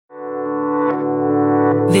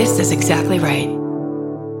This is exactly right.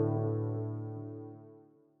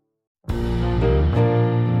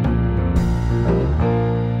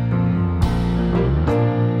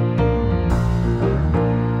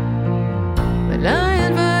 When I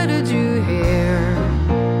invited you here,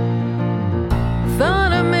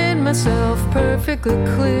 thought I made myself perfectly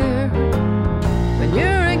clear. When you're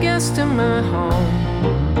a guest in my home,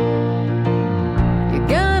 you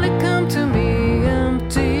gotta come to me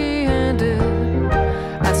empty-handed.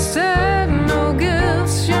 I said no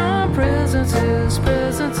gifts, your presence is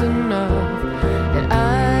presence enough. And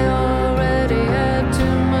I already had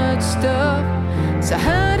too much stuff. So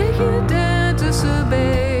how do you dare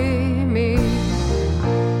disobey me?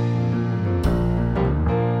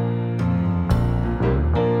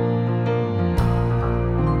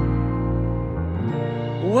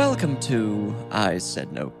 Welcome to I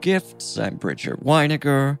Said No Gifts. I'm Bridger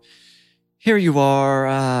Weiniger. Here you are.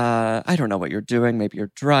 I don't know what you're doing. Maybe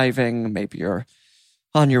you're driving. Maybe you're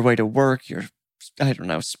on your way to work. You're,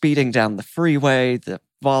 speeding down the freeway. The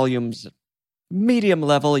volume's at medium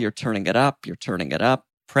level. You're turning it up.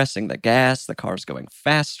 Pressing the gas. The car's going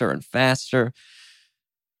faster and faster.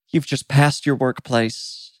 You've just passed your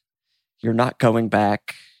workplace. You're not going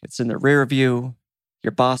back. It's in the rear view.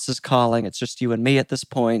 Your boss is calling. It's just you and me at this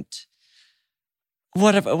point.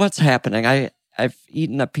 What's happening? I've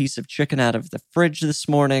eaten a piece of chicken out of the fridge this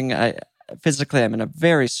morning. I'm in a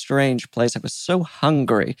very strange place. I was so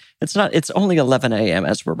hungry. It's only 11 a.m.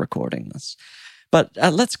 as we're recording this. But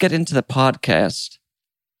let's get into the podcast.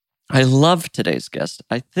 I love today's guest.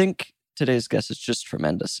 I think today's guest is just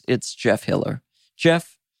tremendous. It's Jeff Hiller.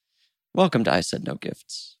 Jeff, welcome to I Said No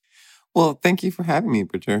Gifts. Well, thank you for having me,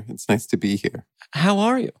 Bridger. It's nice to be here. How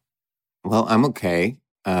are you? Well, I'm okay.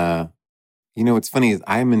 What's funny is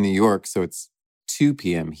I'm in New York, so it's 2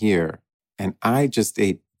 p.m. here, and I just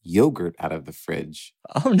ate yogurt out of the fridge.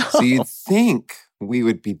 Oh, no. So you'd think we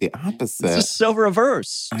would be the opposite. This is so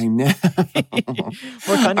reverse. I know.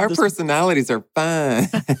 Our personalities are fun.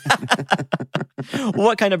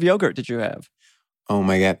 What kind of yogurt did you have? Oh,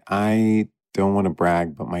 my God. I don't want to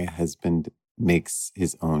brag, but my husband makes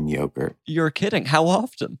his own yogurt. You're kidding. How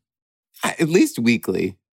often? At least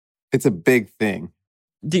weekly. It's a big thing.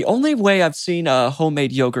 The only way I've seen a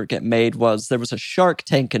homemade yogurt get made was there was a Shark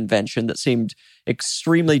Tank convention that seemed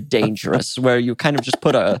extremely dangerous where you kind of just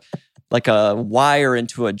put a wire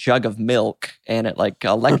into a jug of milk and it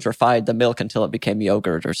electrified the milk until it became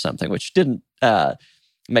yogurt or something, which didn't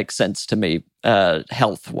make sense to me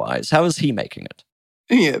health-wise. How is he making it?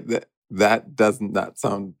 Yeah, that does not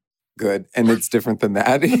sound good. And it's different than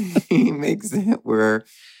that. He makes it where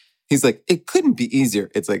he's like, it couldn't be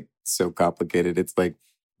easier. It's like so complicated. It's like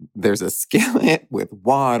there's a skillet with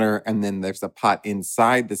water and then there's a pot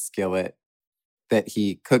inside the skillet that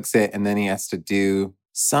he cooks it. And then he has to do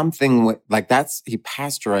something with he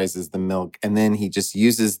pasteurizes the milk. And then he just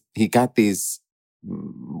he got these,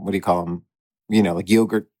 what do you call them?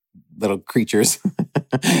 Yogurt little creatures.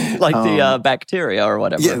 The bacteria or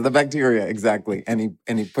whatever. Yeah, the bacteria, exactly. And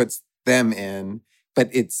he puts them in, but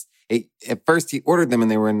at first he ordered them and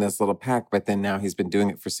they were in this little pack, but then now he's been doing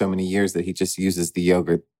it for so many years that he just uses the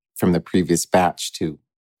yogurt from the previous batch to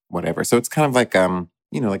whatever. So it's kind of like a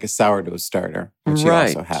sourdough starter, which he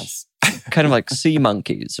also has. Kind of like sea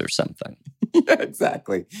monkeys or something. Yeah,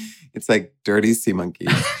 exactly. It's like dirty sea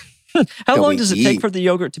monkeys. How long does it take for the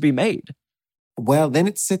yogurt to be made? Well, then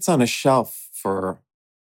it sits on a shelf for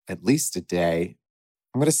at least a day.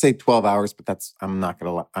 I'm going to say 12 hours, but that's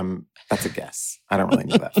a guess. I don't really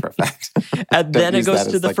know that for a fact. And then it goes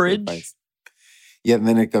to the fridge? Yeah, and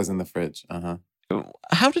then it goes in the fridge. Uh-huh.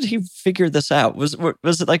 How did he figure this out? Was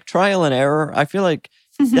it like trial and error? I feel like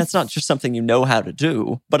that's not just something you know how to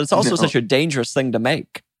do, but it's also such a dangerous thing to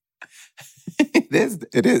make.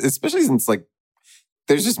 It is, especially since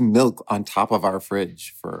there's just milk on top of our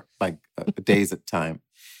fridge for days at a time.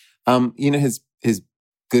 His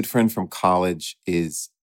good friend from college is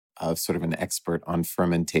sort of an expert on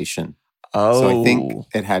fermentation. Oh. So I think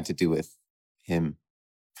it had to do with him.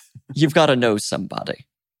 You've got to know somebody.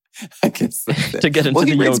 I guess that's it. To get into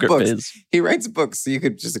the yogurt biz. He writes books, so you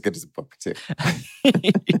could just get his book too.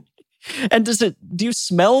 And do you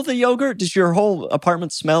smell the yogurt? Does your whole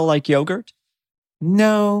apartment smell like yogurt?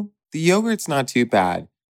 No, the yogurt's not too bad.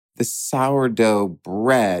 The sourdough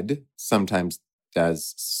bread sometimes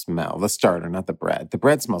does smell. The starter, not the bread. The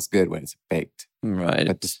bread smells good when it's baked. Right.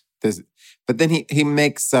 But then he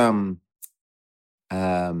makes this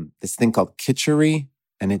thing called khichdi,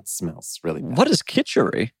 and it smells really bad. What is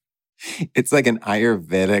khichdi? It's like an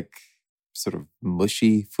Ayurvedic sort of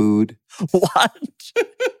mushy food. What?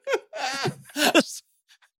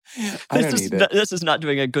 I don't need it. This is not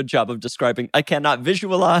doing a good job of describing. I cannot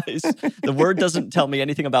visualize. The word doesn't tell me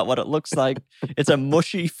anything about what it looks like. It's a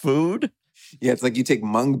mushy food. Yeah, it's like you take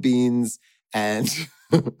mung beans and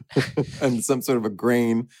and some sort of a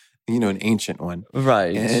grain, an ancient one.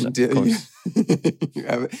 Right. And of course.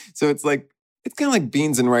 So it's kind of like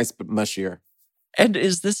beans and rice, but mushier. And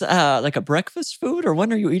is this like a breakfast food, or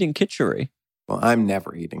when are you eating kitchery? Well, I'm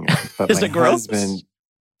never eating it. But Is my it gross? husband,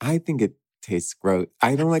 I think it tastes gross.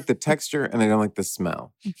 I don't like the texture and I don't like the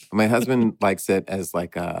smell. My husband likes it as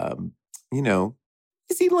like,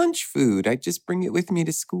 easy lunch food. I just bring it with me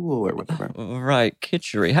to school or whatever. Right,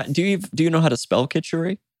 kitchery. Do you know how to spell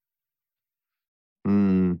kitchery?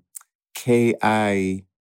 K-I...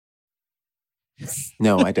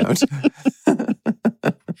 No, I don't.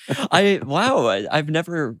 I've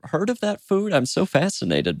never heard of that food. I'm so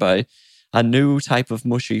fascinated by a new type of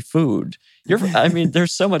mushy food.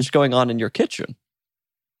 There's so much going on in your kitchen.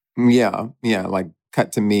 Yeah, like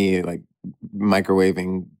cut to me, like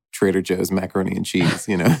microwaving Trader Joe's macaroni and cheese,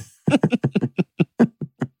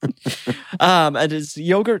 And is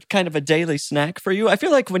yogurt kind of a daily snack for you? I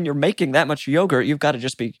feel like when you're making that much yogurt, you've got to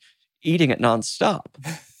just be eating it nonstop.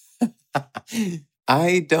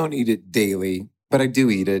 I don't eat it daily, but I do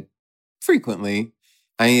eat it frequently.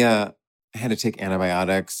 I had to take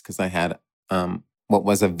antibiotics because I had what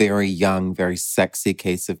was a very young, very sexy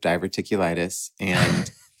case of diverticulitis.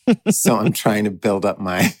 And so I'm trying to build up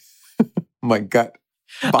my gut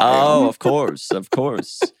biome. Oh, of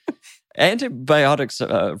course. Antibiotics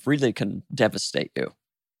really can devastate you.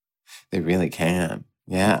 They really can.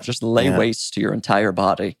 Yeah. Just lay waste to your entire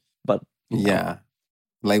body. But yeah.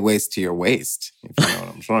 Lay waste to your waist, if you know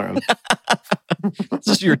what I'm saying. This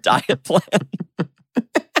is your diet plan.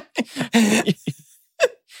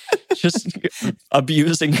 Just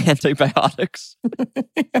abusing antibiotics.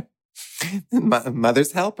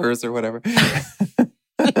 Mother's helpers or whatever.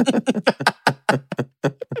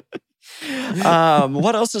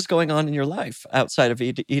 What else is going on in your life outside of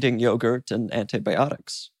eating yogurt and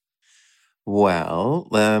antibiotics? Well,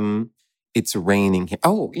 it's raining here.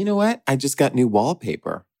 Oh, you know what? I just got new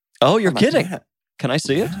wallpaper. Oh, you're kidding. That? Can I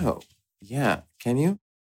see it? Oh, yeah. Can you?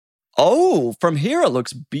 Oh, from here it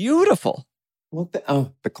looks beautiful.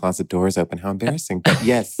 The closet door is open. How embarrassing. But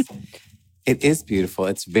yes, it is beautiful.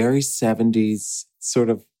 It's very 70s, sort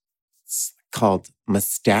of called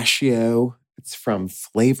mustachio. It's from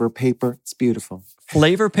Flavor Paper. It's beautiful.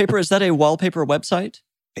 Flavor Paper? Is that a wallpaper website?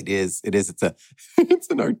 It is. It's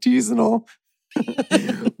an artisanal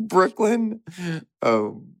Brooklyn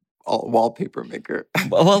wallpaper maker.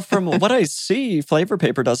 Well, from what I see, Flavor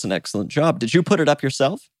Paper does an excellent job. Did you put it up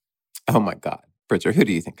yourself? Oh my God. Bridger, who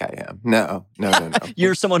do you think I am? No.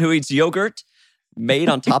 You're someone who eats yogurt made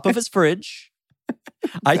on top of his fridge.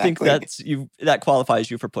 Exactly. I think that qualifies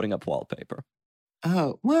you for putting up wallpaper.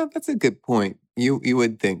 Oh, well, that's a good point. You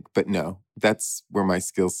would think, but no, that's where my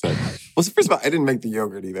skill set. Well, first of all, I didn't make the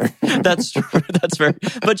yogurt either. That's true.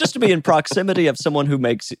 But just to be in proximity of someone who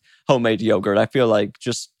makes homemade yogurt, I feel like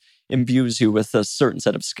just imbues you with a certain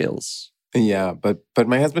set of skills. Yeah, but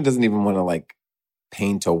my husband doesn't even want to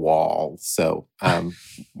paint a wall. So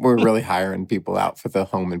we're really hiring people out for the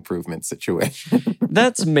home improvement situation.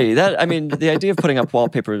 That's me. The idea of putting up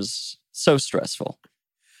wallpaper is so stressful.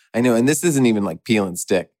 I know, and this isn't even peel and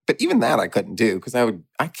stick. But even that I couldn't do because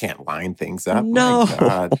I can't line things up. No. My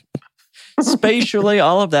God. Spatially,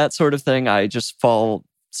 all of that sort of thing, I just fall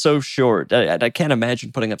so short. I can't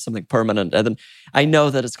imagine putting up something permanent. And then I know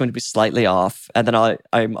that it's going to be slightly off. And then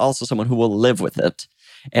I'm also someone who will live with it.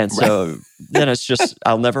 And so then it's just,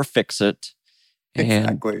 I'll never fix it.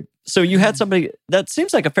 Exactly. So you had somebody, that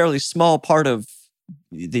seems like a fairly small part of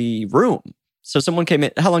the room. So someone came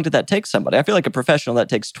in, how long did that take somebody? I feel like a professional, that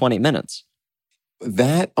takes 20 minutes.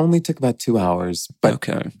 That only took about 2 hours, but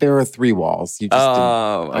there are 3 walls. You just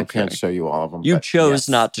didn't, I can't show you all of them. You chose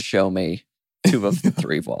not to show me 2 of the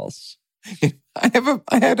 3 walls.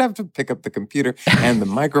 I'd have to pick up the computer and the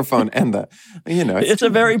microphone and It's a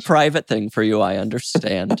very private thing for you, I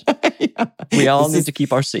understand. Yeah. We all need to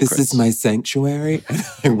keep our secrets. This is my sanctuary.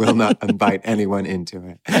 I will not invite anyone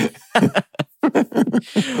into it.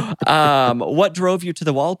 What drove you to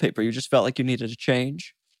the wallpaper? You just felt like you needed a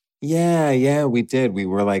change? Yeah, we did. We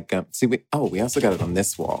were we also got it on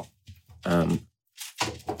this wall.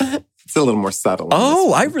 It's a little more subtle.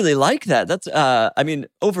 Oh, I really like that. That's,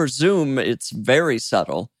 over Zoom, it's very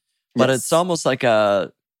subtle, but it's almost like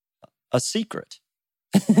a secret.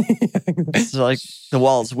 It's like the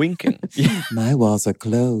wall's winking. My walls are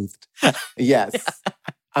clothed. Yes.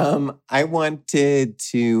 I wanted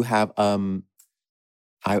to have,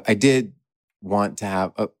 I did want to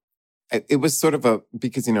have it was sort of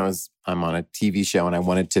because, I'm on a TV show and I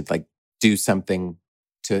wanted to like do something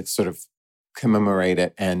to sort of commemorate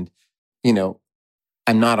it. And,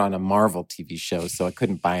 I'm not on a Marvel TV show, so I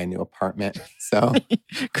couldn't buy a new apartment. So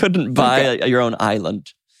couldn't buy your own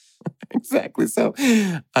island. Exactly. So,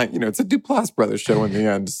 it's a Duplass Brothers show in the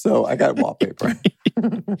end. So I got wallpaper.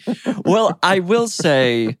 Well, I will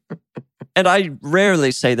say, and I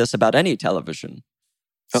rarely say this about any television,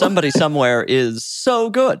 Somebody Somewhere is so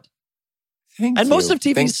good. Thank and you. most of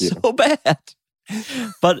TV is so bad.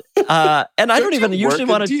 But, and I don't even usually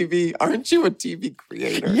want to... TV. Aren't you a TV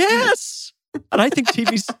creator? Yes. And I think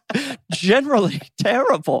TV's generally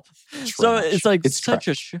terrible. Trash. So it's like it's such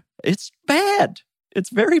it's bad. It's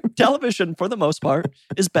very television for the most part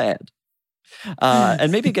is bad.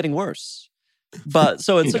 And maybe getting worse. But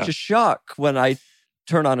so it's such a shock when I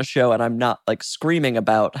turn on a show and I'm not like screaming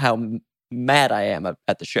about how mad I am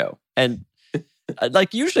at the show. And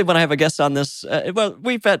like usually when I have a guest on this,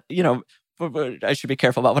 we've had, I should be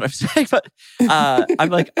careful about what I'm saying, but I'm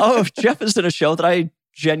like, oh, Jeff is in a show that I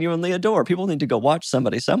genuinely adore. People need to go watch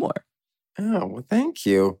Somebody Somewhere. Oh, well, thank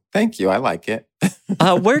you. Thank you. I like it.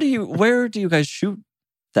 Where do you guys shoot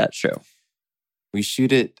that show? We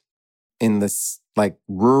shoot it in this like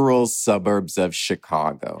rural suburbs of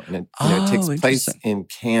Chicago. And it takes place in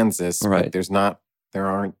Kansas, right. But there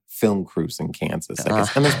aren't film crews in Kansas, I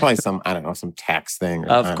guess. And there's probably some tax thing.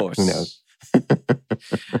 Of course. Who knows?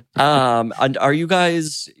 And are you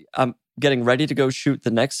guys getting ready to go shoot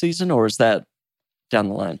the next season, or is that down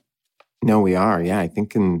the line? No, we are. Yeah, I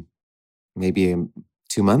think in maybe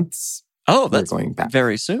 2 months. Oh, that's going back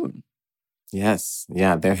very soon. Yes.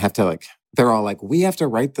 Yeah, they have to they're all like, we have to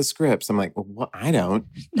write the scripts. I'm like, well, I don't.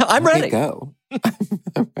 No, I'm ready. Go.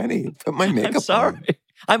 I'm ready. Put my makeup on. I'm sorry.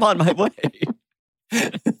 I'm on my way.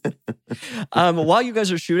 While you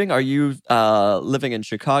guys are shooting, are you living in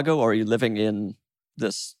Chicago, or are you living in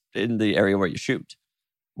the area where you shoot?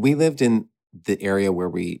 We lived in the area where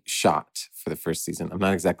we shot for the first season. I'm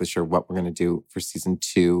not exactly sure what we're going to do for season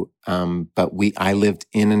 2, but I lived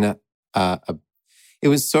in it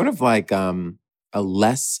was sort of like a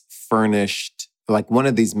less furnished, like one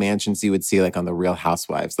of these mansions you would see like on the Real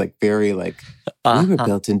Housewives, like very like we were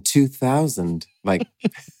built in 2000, like.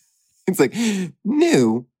 It's like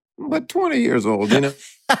new, but 20 years old,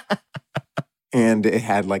 And it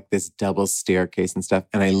had like this double staircase and stuff.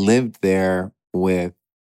 And I lived there with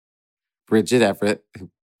Bridget Everett, who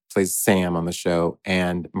plays Sam on the show,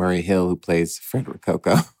 and Murray Hill, who plays Frederick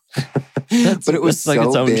Coco. But it was like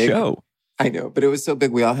its own big. Show. I know, but it was so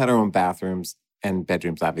big. We all had our own bathrooms and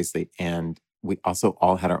bedrooms, obviously. And we also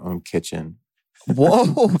all had our own kitchen.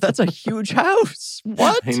 Whoa, that's a huge house.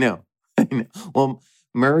 What? I know. Well,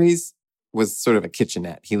 Murray's was sort of a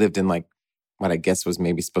kitchenette. He lived in like what I guess was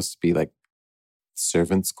maybe supposed to be like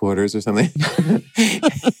servants' quarters or something.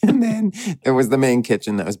 And then there was the main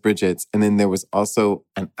kitchen that was Bridget's. And then there was also,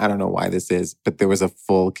 and I don't know why this is, but there was a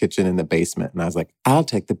full kitchen in the basement. And I was like, I'll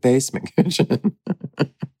take the basement kitchen.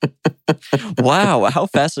 Wow, how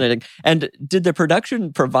fascinating. And did the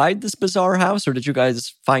production provide this bizarre house, or did you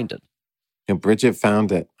guys find it? Bridget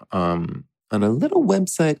found it on a little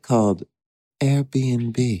website called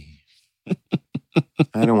Airbnb.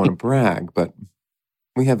 I don't want to brag, but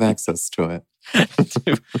we have access to it.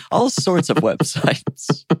 All sorts of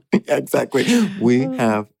websites. Yeah, exactly. We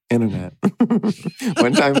have internet.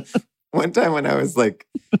 One time when I was like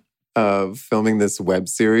filming this web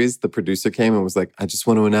series, the producer came and was like, I just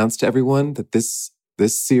want to announce to everyone that this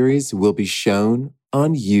series will be shown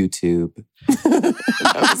on YouTube.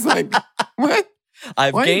 I was like, what?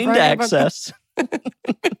 I've gained access. I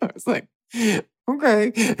was like,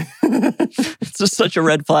 okay. It's just such a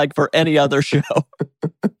red flag for any other show.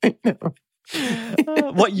 I know.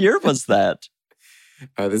 What year was that?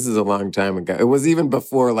 This is a long time ago. It was even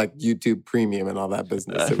before like YouTube Premium and all that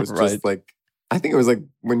business. It was just like, I think it was like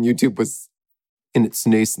when YouTube was in its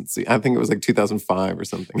nascency. I think it was like 2005 or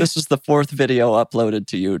something. This is the 4th video uploaded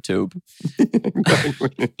to YouTube.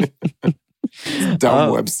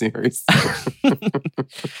 Dumb web series.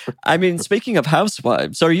 I mean, speaking of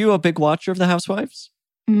Housewives, are you a big watcher of the Housewives?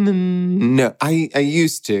 No, I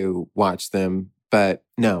used to watch them, but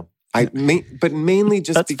no. But mainly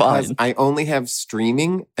just because fine. I only have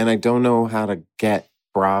streaming and I don't know how to get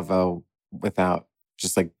Bravo without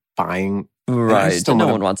just like buying. Right. I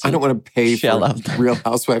don't want to pay for Real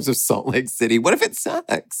Housewives of Salt Lake City. What if it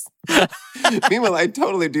sucks? Meanwhile, I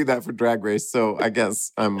totally do that for Drag Race. So I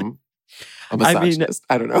guess I'm a misogynist.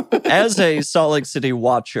 I don't know. As a Salt Lake City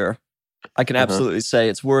watcher, I can absolutely say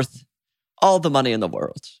it's worth all the money in the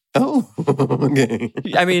world. Oh, okay.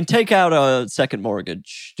 I mean, take out a second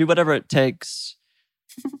mortgage. Do whatever it takes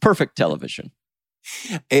Perfect television.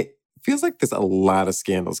 It feels like there's a lot of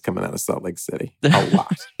scandals coming out of Salt Lake City. A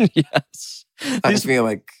lot. Yes. I feel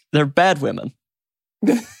like they're bad women.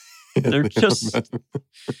 They're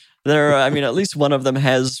at least one of them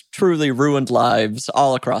has truly ruined lives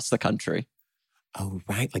all across the country. Oh,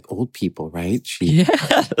 right. Like old people, right?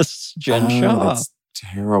 Yes. Jen Shaw. That's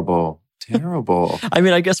terrible. Terrible. I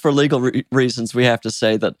mean, I guess for legal reasons, we have to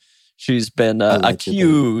say that she's been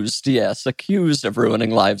accused of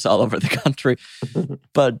ruining lives all over the country.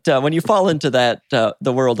 But when you fall into that,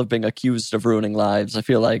 the world of being accused of ruining lives, I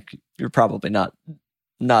feel like you're probably not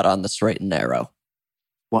on the straight and narrow.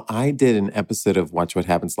 Well, I did an episode of Watch What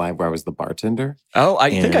Happens Live where I was the bartender. Oh, I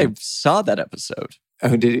think I saw that episode.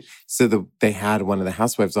 Oh, did you? So they had one of the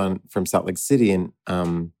housewives on from Salt Lake City, and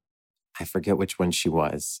I forget which one she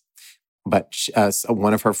was. But so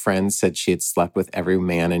one of her friends said she had slept with every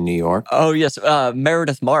man in New York. Oh, yes.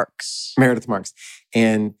 Meredith Marks. Meredith Marks.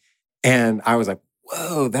 And I was like,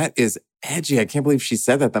 whoa, that is edgy. I can't believe she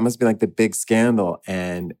said that. That must be like the big scandal.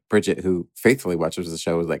 And Bridget, who faithfully watches the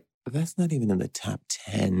show, was like, but that's not even in the top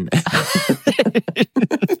 10.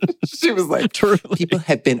 She was like, truly. People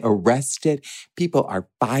have been arrested. People are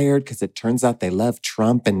fired because it turns out they love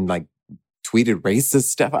Trump and like tweeted racist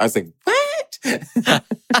stuff. I was like, what?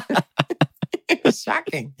 It was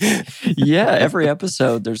shocking. Yeah, every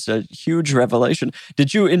episode there's a huge revelation.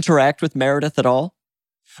 Did you interact with Meredith at all?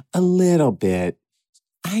 A little bit.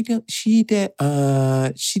 She did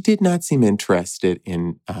not seem interested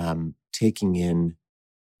in taking in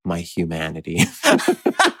my humanity.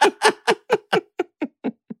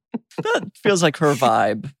 That feels like her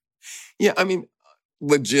vibe. Yeah, I mean,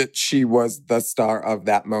 legit, she was the star of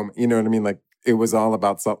that moment. You know what I mean? Like, it was all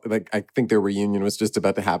about like, I think their reunion was just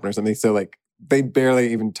about to happen or something. So, like, they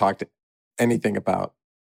barely even talked anything about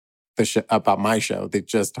about my show. They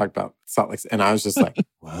just talked about Salt Lake City. And I was just like,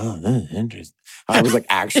 wow, that's interesting. I was like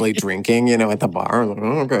actually drinking, at the bar. I was like,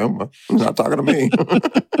 oh, okay, I'm not talking to me.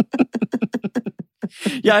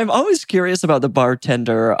 Yeah, I'm always curious about the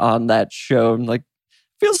bartender on that show. Like,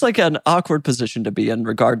 feels like an awkward position to be in,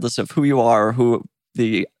 regardless of who you are or who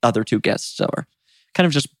the other two guests are. Kind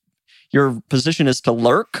of just, your position is to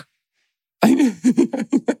lurk. And,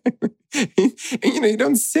 you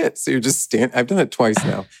don't sit, so you're just stand. I've done it twice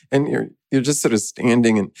now, and you're just sort of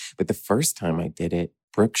standing. But the first time I did it,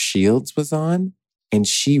 Brooke Shields was on, and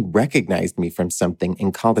she recognized me from something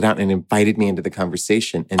and called it out and invited me into the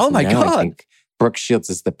conversation. And oh my God! I think Brooke Shields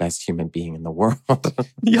is the best human being in the world.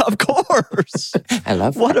 Yeah, of course. I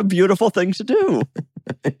love what her. A beautiful thing to do.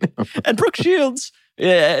 And Brooke Shields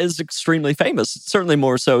is extremely famous, certainly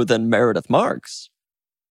more so than Meredith Marks.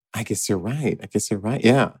 I guess you're right.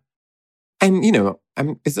 Yeah. And,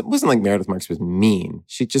 it wasn't like Meredith Marks was mean.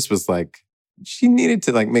 She just was like, she needed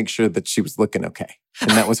to make sure that she was looking okay. And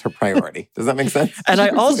that was her priority. Does that make sense? And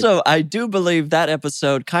I do believe that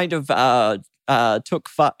episode kind of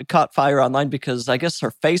caught fire online because I guess her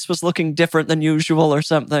face was looking different than usual or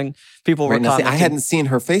something. People were commenting. I hadn't seen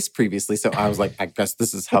her face previously, so I was like, I guess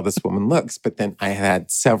this is how this woman looks. But then I had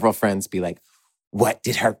several friends be like, what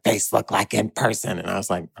did her face look like in person? And I was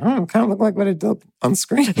like, kind of look like what it did on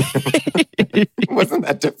screen. It wasn't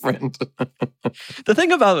that different. The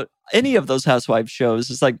thing about any of those housewives shows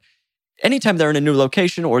is like, anytime they're in a new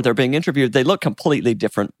location or they're being interviewed, they look completely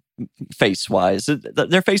different face-wise.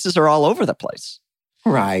 Their faces are all over the place.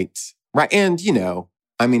 Right. And,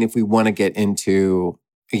 if we want to get into,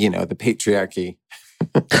 the patriarchy,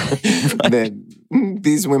 then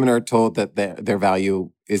these women are told that their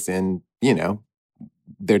value is in,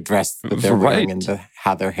 their dress that they're wearing and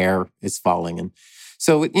how their hair is falling. And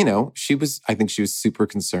so, I think she was super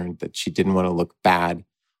concerned that she didn't want to look bad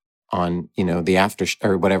on, the after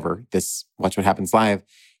or whatever, this Watch What Happens Live.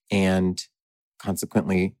 And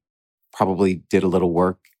consequently, probably did a little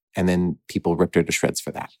work, and then people ripped her to shreds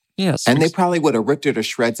for that. Yes. And they probably would have ripped her to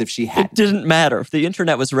shreds if she hadn't. It didn't matter. The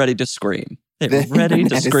internet was ready to scream. They were ready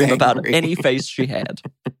to scream about any face she had.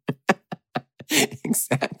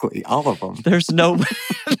 Exactly. All of them. There's no...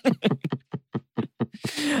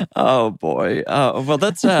 Oh, boy. Well,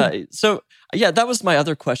 that's... So, yeah, that was my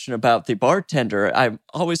other question about the bartender. I'm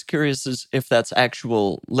always curious if that's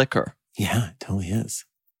actual liquor. Yeah, it totally is.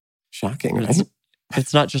 Shocking, right?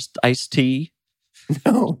 It's not just iced tea.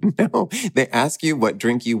 No. They ask you what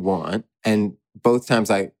drink you want. And both times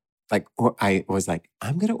I was like,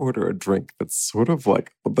 I'm going to order a drink that's sort of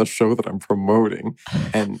like the show that I'm promoting.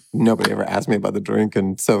 And nobody ever asked me about the drink.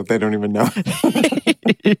 And so they don't even know.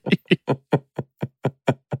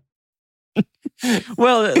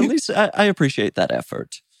 Well, at least I appreciate that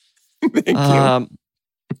effort. Thank you.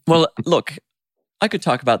 Well, look, I could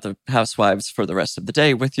talk about the housewives for the rest of the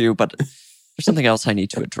day with you, but there's something else I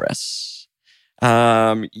need to address.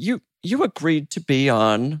 You agreed to be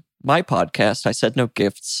on my podcast, I Said No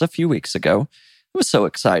Gifts, a few weeks ago. I was so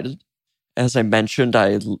excited. As I mentioned,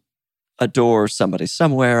 I adore Somebody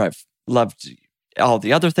Somewhere. I've loved all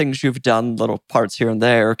the other things you've done, little parts here and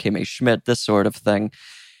there, K.M. Schmidt, this sort of thing.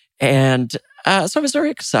 And so I was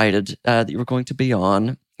very excited that you were going to be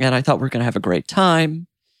on, and I thought we were going to have a great time.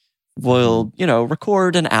 We'll,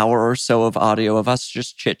 record an hour or so of audio of us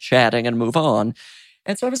just chit-chatting and move on.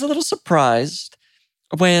 And so I was a little surprised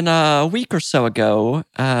when a week or so ago,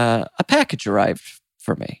 a package arrived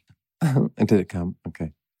for me. And did it come?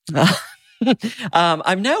 Okay.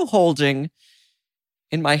 I'm now holding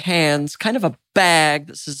in my hands kind of a bag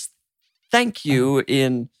that says thank you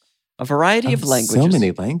in a variety of languages. So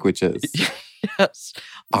many languages. Yes.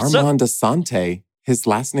 Armand Asante, his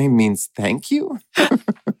last name means thank you?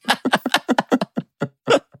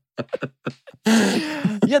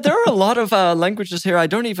 Yeah, there are a lot of languages here I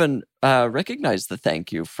don't even recognize the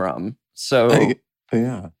thank you from. So,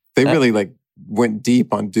 yeah. They really went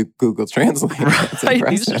deep on Google Translate. Right.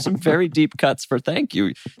 These are some very deep cuts for thank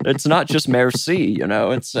you. It's not just merci,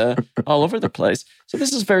 it's all over the place. So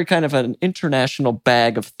this is very kind of an international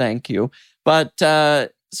bag of thank you. But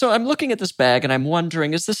so I'm looking at this bag and I'm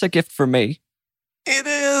wondering, is this a gift for me? It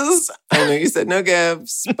is. I know you said no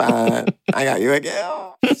gifts, but I got you a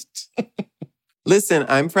gift. Listen,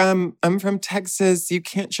 I'm from Texas. You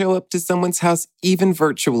can't show up to someone's house even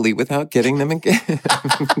virtually without getting them a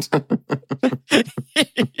gift.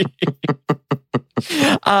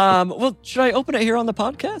 Well, should I open it here on the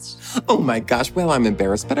podcast? Oh my gosh. Well, I'm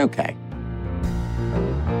embarrassed, but okay.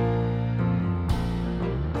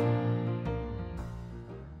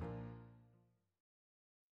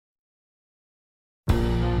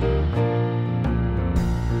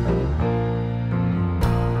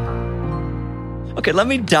 Okay, let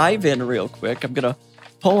me dive in real quick. I'm going to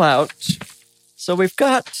pull out. So we've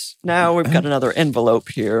got another envelope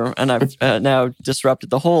here, and I've now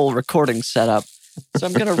disrupted the whole recording setup. So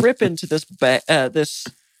I'm going to rip into this this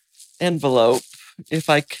envelope if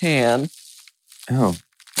I can. Oh,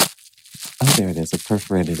 there it is, a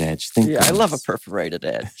perforated edge. I love a perforated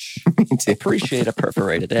edge. Me too. Appreciate a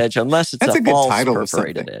perforated edge, unless it's That's a good false title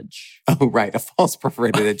perforated edge. Oh, right. A false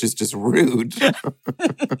perforated edge is just rude.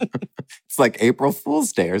 It's like April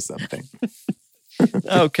Fool's Day or something.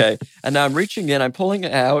 Okay. And now I'm reaching in. I'm pulling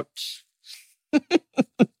it out.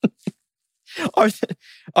 Are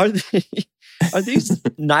these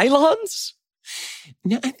nylons?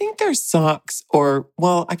 No, I think they're socks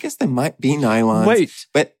I guess they might be nylons. Wait.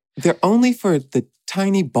 But they're only for the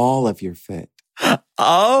tiny ball of your foot.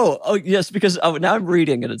 Oh, yes, because now I'm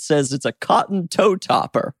reading and it says it's a cotton toe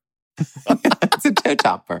topper. It's a toe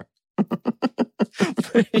topper.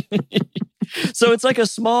 So it's like a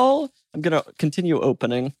small, I'm going to continue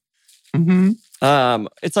opening. Mm-hmm.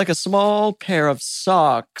 It's like a small pair of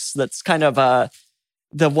socks that's kind of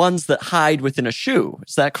the ones that hide within a shoe.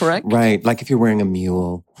 Is that correct? Right. Like if you're wearing a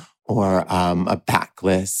mule or a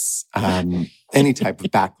backless, any type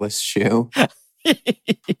of backless shoe.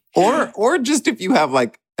 or just if you have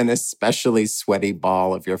like an especially sweaty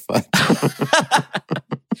ball of your foot.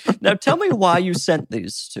 Now tell me why you sent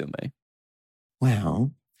these to me.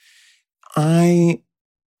 Well, I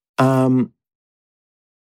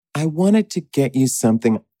wanted to get you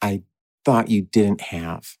something I thought you didn't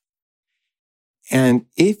have. And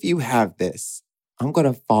if you have this, I'm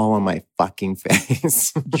going to fall on my fucking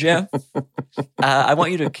face. Jeff, I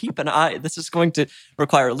want you to keep an eye. This is going to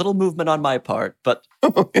require a little movement on my part, but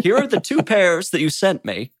here are the two pairs that you sent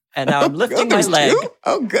me. And now I'm lifting my leg. Two?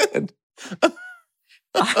 Oh, good.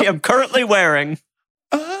 I am currently wearing.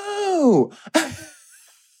 Oh.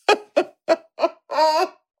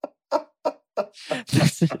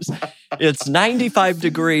 It's 95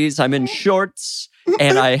 degrees. I'm in shorts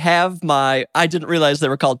and I didn't realize they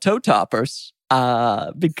were called toe toppers.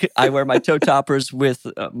 Because I wear my toe toppers with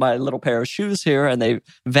my little pair of shoes here and they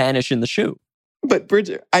vanish in the shoe. But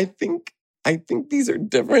Bridget, I think these are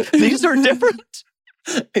different. These are different?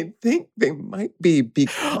 I think they might be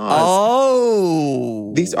because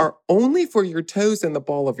these are only for your toes and the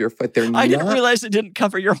ball of your foot. I didn't realize it didn't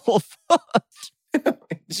cover your whole foot.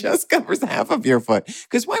 It just covers half of your foot.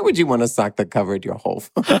 Because why would you want a sock that covered your whole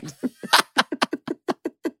foot?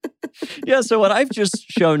 Yeah, so what I've just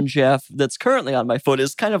shown Jeff that's currently on my foot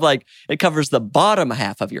is kind of like it covers the bottom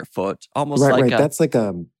half of your foot. Almost right, like right. That's like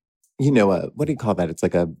what do you call that? It's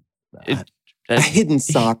like a hidden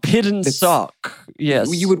sock. Hidden sock,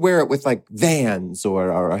 yes. You would wear it with like Vans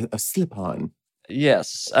or a slip-on.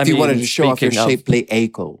 Yes. If you wanted to show off your shapely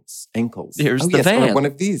ankles. Here's the yes, van. or one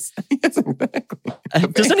of these. Yes, exactly.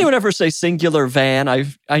 Does anyone ever say singular van?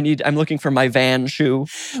 I'm looking for my van shoe.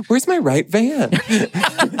 Where's my right van?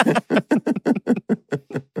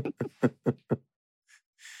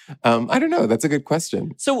 I don't know. That's a good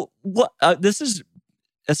question. So what? This is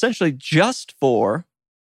essentially just for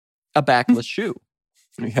a backless shoe.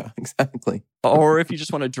 Yeah, exactly. Or if you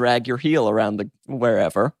just want to drag your heel around the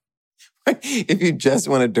wherever. If you just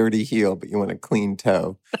want a dirty heel, but you want a clean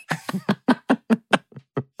toe.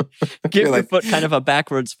 Give your foot kind of a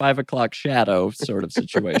backwards 5 o'clock shadow sort of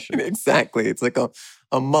situation. Exactly. It's like a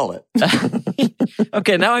mullet.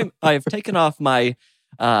 Okay, now I've taken off my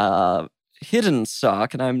hidden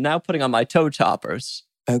sock and I'm now putting on my toe toppers.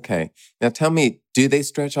 Okay. Now tell me, do they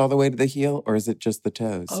stretch all the way to the heel or is it just the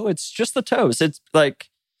toes? Oh, it's just the toes. It's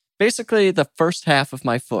like basically the first half of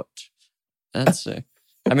my foot. Let's see.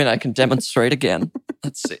 I mean, I can demonstrate again.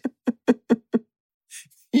 Let's see.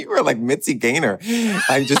 You were like Mitzi Gaynor.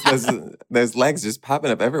 I just, those legs just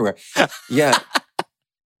popping up everywhere. Yeah.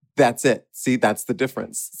 That's it. See, that's the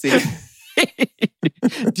difference. See?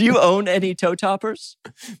 Do you own any toe toppers?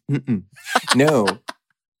 Mm-mm. No.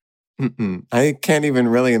 Mm-mm. I can't even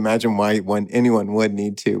really imagine why anyone would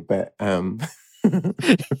need to, but I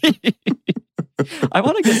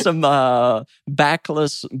want to get some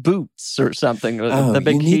backless boots or something. The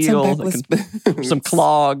big heel, some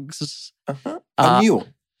clogs. Uh-huh. A mule.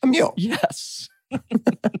 Yes.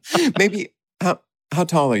 Maybe. How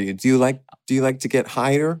tall are you? Do you like to get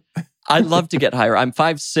higher? I'd love to get higher. I'm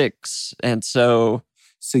 5'6", and so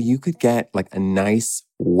you could get like a nice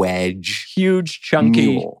wedge, huge,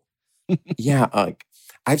 chunky mule. Yeah,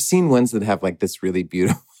 I've seen ones that have like this really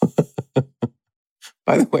beautiful.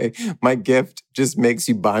 By the way, my gift just makes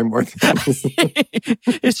you buy more things.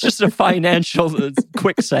 It's just a financial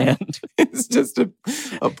quicksand. It's just a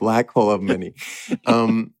black hole of money.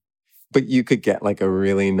 But you could get like a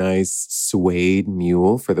really nice suede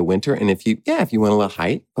mule for the winter. And if you want a little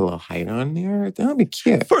height, put a little height on there, that'll be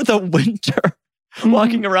cute. For the winter.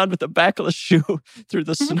 Walking around with a backless shoe through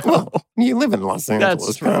the snow. Well, you live in Los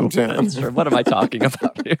Angeles. That's true. What am I talking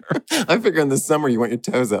about here? I figure in the summer you want your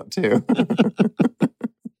toes out too.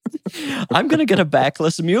 I'm going to get a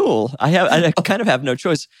backless mule. I kind of have no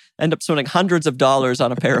choice. End up spending hundreds of dollars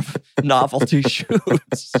on a pair of novelty shoes.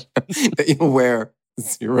 That you'll wear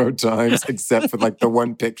 0 times, except for like the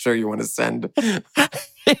one picture you want to send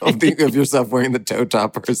of yourself wearing the toe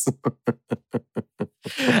toppers.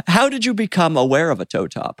 How did you become aware of a toe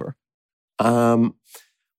topper? Well,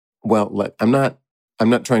 look, I'm not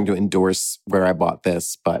trying to endorse where I bought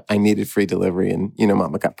this, but I needed free delivery and,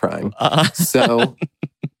 Mama got Prime. So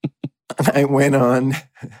I went on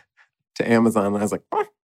to Amazon and I was like,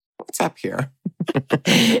 what's up here?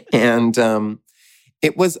 And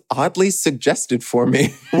it was oddly suggested for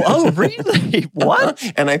me. Oh, really? What?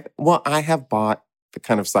 And I have bought the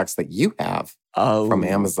kind of socks that you have from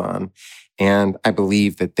Amazon. And I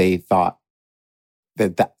believe that they thought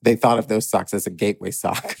they thought of those socks as a gateway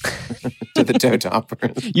sock to the toe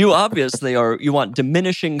toppers. You obviously you want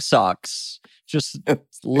diminishing socks. Just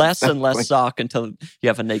less and less sock until you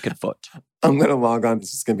have a naked foot. I'm gonna log on. It's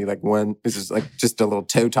just gonna be like one. This is like just a little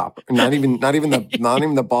toe topper. Not even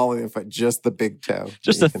the ball of the foot. Just the big toe.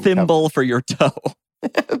 Just a thimble for your toe.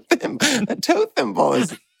 A toe thimble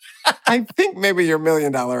is. I think maybe your $1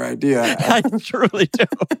 million idea. I truly do.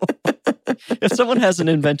 If someone hasn't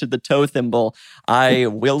invented the toe thimble, I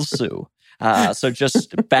will sue. So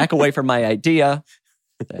just back away from my idea.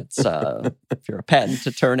 That's if you're a patent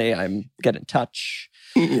attorney, get in touch.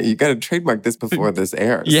 Yeah, you got to trademark this before this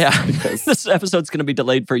airs. Yeah, this episode's going to be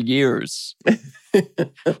delayed for years.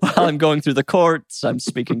 While I'm going through the courts, I'm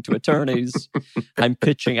speaking to attorneys, I'm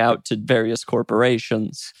pitching out to various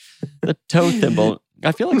corporations. The toe thimble.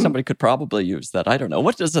 I feel like somebody could probably use that. I don't know.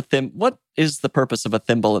 What is the purpose of a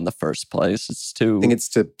thimble in the first place? I think it's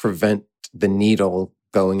to prevent the needle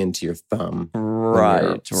going into your thumb.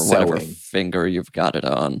 Right. Or whatever finger you've got it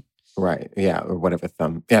on. Right. Yeah. Or whatever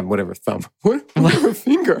thumb. Yeah. Whatever thumb. Whatever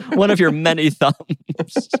finger. One of your many thumbs.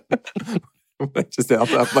 Just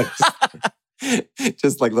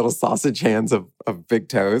like little sausage hands of big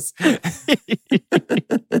toes.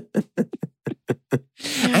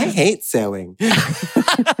 I hate sewing.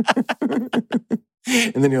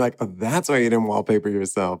 And then you're like, oh, that's why you didn't wallpaper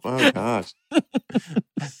yourself. Oh, gosh.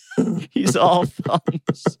 He's all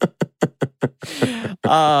thumbs.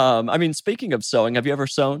 I mean, speaking of sewing, have you ever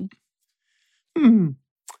sewn?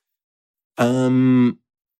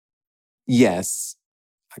 Yes.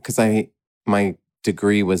 Because my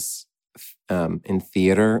degree was in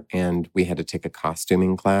theater, and we had to take a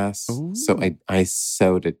costuming class. Ooh. So I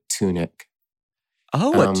sewed a tunic.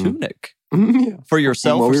 Oh, a tunic. Yeah. For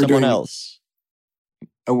yourself While or we were someone doing- else?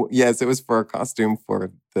 Oh, yes, it was for a costume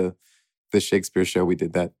for the Shakespeare show we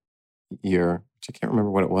did that year, which I can't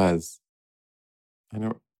remember what it was. I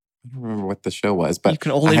don't remember what the show was, but You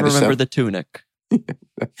can I only had to remember show- the tunic.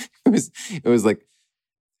 it was like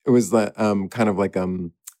kind of like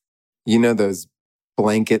those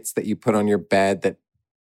blankets that you put on your bed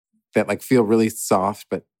that like feel really soft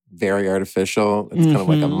but very artificial. It's kind of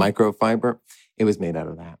like a microfiber. It was made out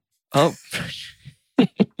of that. Oh.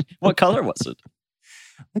 What color was it?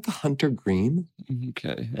 Like a hunter green.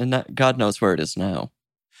 Okay. And that God knows where it is now.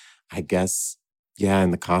 I guess, yeah,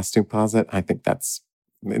 in the costume closet. I think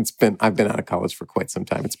I've been out of college for quite some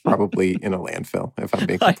time. It's probably in a landfill, if I'm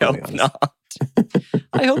being I completely hope honest. not.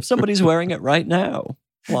 I hope somebody's wearing it right now,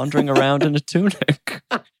 wandering around in a tunic.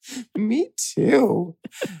 Me too.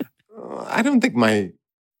 I don't think my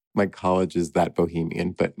college is that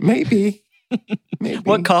bohemian, but maybe.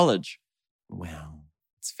 What college? Well,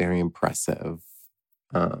 it's very impressive.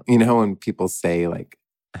 You know when people say like,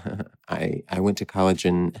 I went to college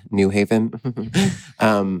in New Haven.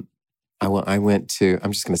 I went to,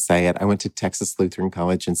 I'm just going to say it. I went to Texas Lutheran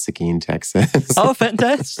College in Seguin, Texas. Oh,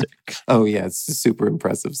 fantastic. Oh, yeah. It's a super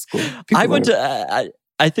impressive school. I went to,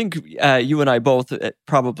 I think you and I both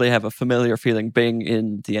probably have a familiar feeling being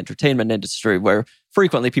in the entertainment industry where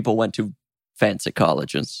frequently people went to fancy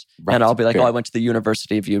colleges. Right, and I'll be like, fair. I went to the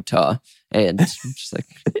University of Utah. And I'm just like,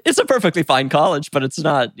 it's a perfectly fine college, but it's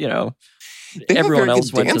not, They have a everyone very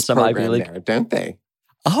else good went to dance some Ivy program League. there, don't they?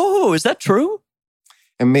 Oh, is that true?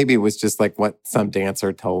 And maybe it was just like what some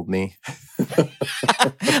dancer told me.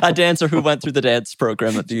 A dancer who went through the dance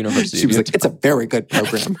program at the University She of was Utah. like, it's a very good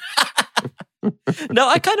program. No,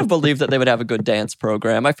 I kind of believe that they would have a good dance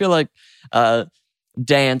program. I feel like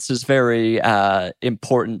dance is very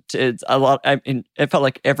important. It's a lot. I mean, it felt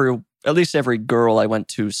like at least every girl I went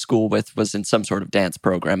to school with was in some sort of dance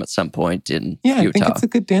program at some point in Yeah, Utah. I think it's a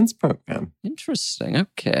good dance program. Interesting.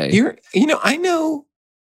 Okay. I know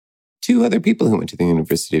 2 other people who went to the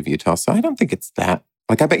University of Utah, so I don't think it's that.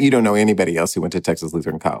 Like, I bet you don't know anybody else who went to Texas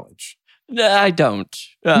Lutheran College. No, I don't.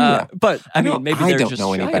 Yeah. But I mean, maybe I they're don't just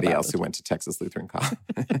know shy anybody about else it. who went to Texas Lutheran College.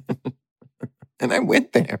 And I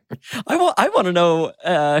went there. I want to know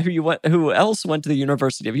who else went to the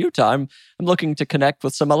University of Utah. I'm looking to connect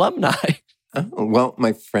with some alumni. Oh, well,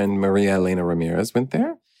 my friend Maria Elena Ramirez went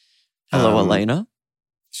there. Hello, Elena.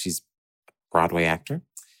 She's a Broadway actor.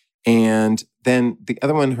 And then the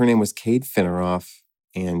other one, her name was Cade Finneroff,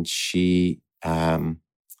 and she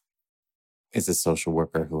is a social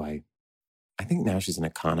worker who I think now she's an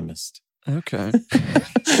economist. Okay.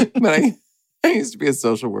 But I used to be a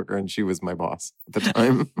social worker, and she was my boss at the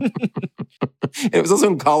time. And it was also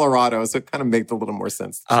in Colorado, so it kind of made a little more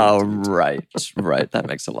sense. Oh, right. That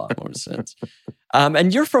makes a lot more sense.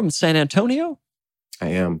 And you're from San Antonio? I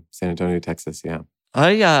am. San Antonio, Texas, yeah.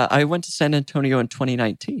 I went to San Antonio in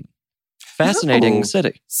 2019. Fascinating Oh,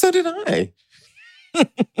 city. So did I.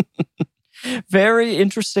 Very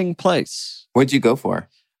interesting place. What'd you go for?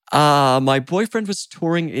 My boyfriend was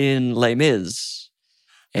touring in Les Mis.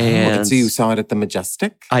 And so you saw it at the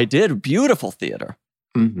Majestic? I did. Beautiful theater.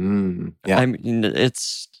 Mm-hmm. Yeah. I mean,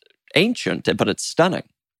 it's ancient, but it's stunning.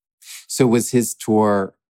 So was his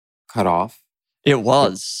tour cut off? It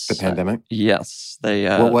was. The pandemic? Yes. They.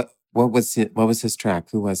 What was it? What was his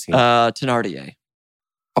track? Who was he? Thenardier.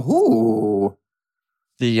 Oh,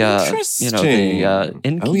 The interesting. the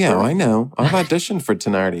innkeeper. Oh yeah, I know. I've auditioned for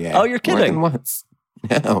Thenardier. Oh, you're More kidding. than once.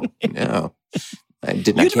 No. I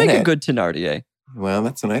did not You'd get make it. a good Thenardier. Well,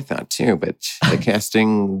 that's what I thought too, but the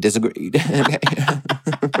casting disagreed.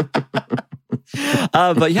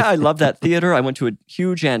 But yeah, I love that theater. I went to a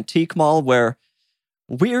huge antique mall where,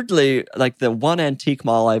 weirdly, like the one antique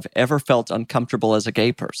mall I've ever felt uncomfortable as a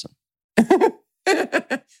gay person.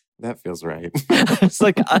 That feels right. It's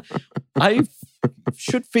like I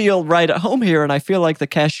should feel right at home here, and I feel like the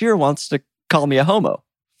cashier wants to call me a homo.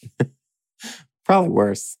 Probably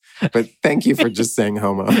worse. But thank you for just saying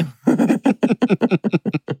homo. Yeah,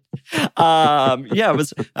 it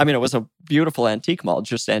was. I mean, it was a beautiful antique mall,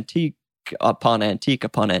 just antique upon antique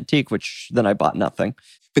upon antique, which then I bought nothing.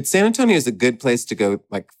 But San Antonio is a good place to go,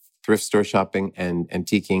 like thrift store shopping and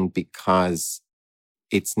antiquing, because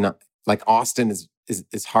it's not like Austin is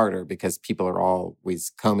harder because people are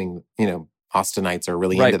always combing. Austinites are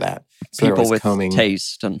really Right. into that. So they're People always with combing.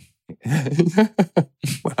 taste and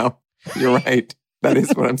Wow, you're right. That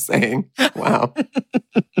is what I'm saying. Wow.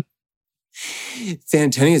 San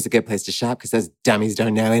Antonio is a good place to shop because those dummies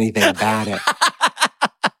don't know anything about it.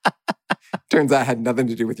 Turns out it had nothing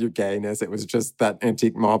to do with your gayness. It was just that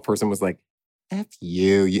antique mall person was like, F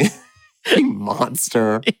you, you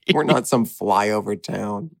monster. We're not some flyover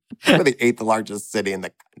town. We're the 8th largest city in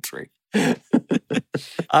the country. But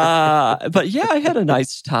yeah, I had a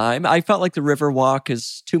nice time. I felt like the Riverwalk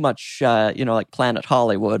is too much, like Planet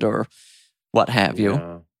Hollywood or what have you.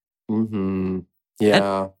 Yeah. Mm-hmm. Yeah.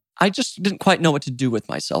 And I just didn't quite know what to do with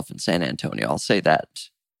myself in San Antonio. I'll say that.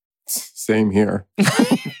 Same here.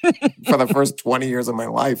 For the first 20 years of my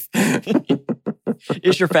life.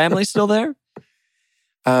 Is your family still there?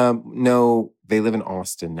 No, they live in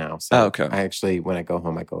Austin now. So okay. I actually, when I go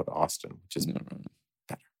home, I go to Austin, which is better.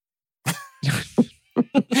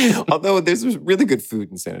 Although there's really good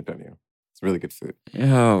food in San Antonio. It's really good food.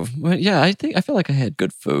 Oh, well, yeah, I feel like I had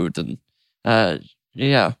good food and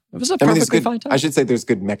yeah, it was a perfectly fine time. I should say there's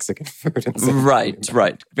good Mexican food in San Antonio.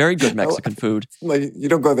 Right. Very good Mexican food. Like you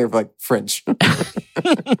don't go there for like French.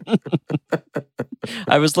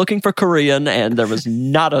 I was looking for Korean and there was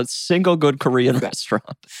not a single good Korean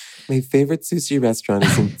restaurant. My favorite sushi restaurant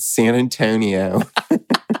is in San Antonio.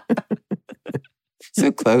 So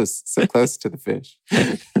close to the fish.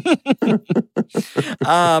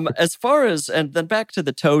 As far as, and then back to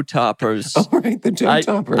the toe toppers. Oh, right, the toe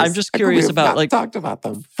toppers. I'm just curious about like talked about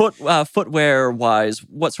them. Footwear wise,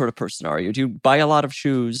 what sort of person are you? Do you buy a lot of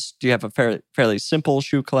shoes? Do you have a fairly simple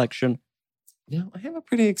shoe collection? No, I have a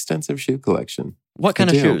pretty extensive shoe collection. What kind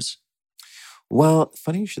of shoes? Well,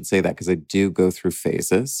 funny you should say that because I do go through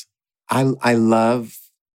phases. I'm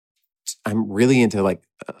really into like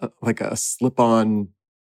a slip-on,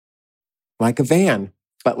 like a Van,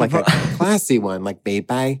 but like a classy one, like made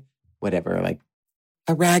by whatever, like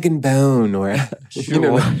a Rag and Bone or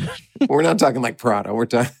sure. We're not talking like Prada. We're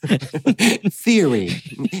talking Theory.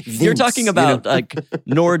 Vince, you're talking about like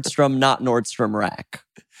Nordstrom, not Nordstrom Rack.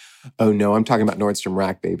 Oh no, I'm talking about Nordstrom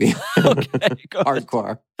Rack, baby. Okay, go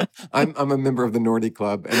hardcore. I'm a member of the Nordy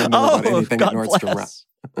Club, and I know about anything God at Nordstrom bless. Rack.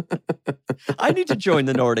 I need to join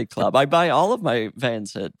the Nordic Club. I buy all of my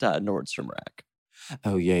Vans at Nordstrom Rack.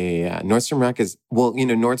 Oh, yeah. Nordstrom Rack is,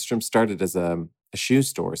 Nordstrom started as a shoe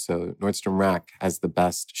store. So Nordstrom Rack has the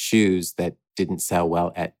best shoes that didn't sell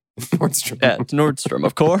well at Nordstrom. At Nordstrom,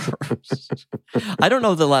 of course. I don't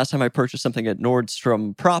know the last time I purchased something at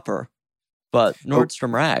Nordstrom proper, but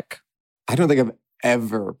Nordstrom Rack. I don't think I've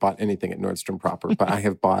ever bought anything at Nordstrom proper, but I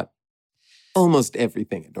have bought almost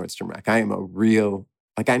everything at Nordstrom Rack. I am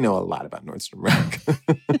I know a lot about Nordstrom Rack.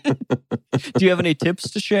 Do you have any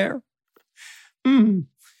tips to share?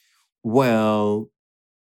 Well,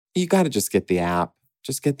 you got to just get the app.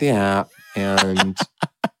 Just get the app and,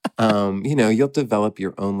 you'll develop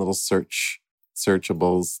your own little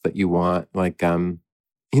searchables that you want. Like, you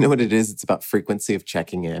know what it is? It's about frequency of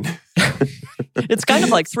checking in. It's kind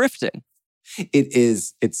of like thrifting. It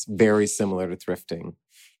is. It's very similar to thrifting.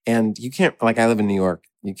 And you can't, like I live in New York,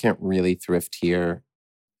 you can't really thrift here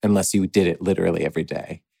unless you did it literally every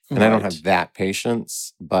day. And right. I don't have that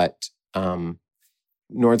patience, but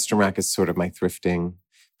Nordstrom Rack is sort of my thrifting.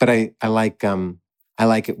 But I like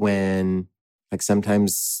it when like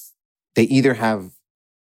sometimes they either have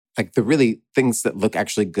like the really things that look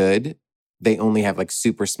actually good, they only have like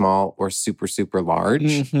super small or super, super large.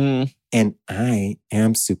 Mm-hmm. And I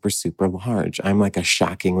am super, super large. I'm like a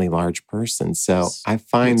shockingly large person. So I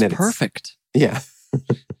find that it's perfect. Yeah.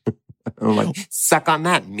 I'm like, suck on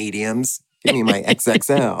that, mediums. Give me my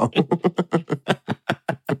XXL.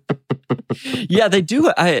 Yeah, they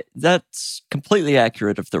do. That's completely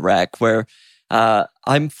accurate of the Rack, where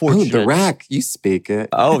I'm fortunate. Oh, the Rack, you speak it.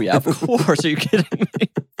 Oh, yeah, of course. Are you kidding me?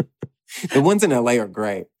 The ones in LA are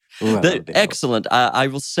great. Ooh, excellent. I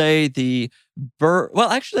will say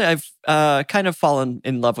actually, I've kind of fallen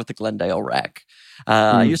in love with the Glendale Rack.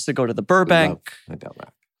 I used to go to the Burbank. Glendale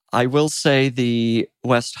Rack. I will say the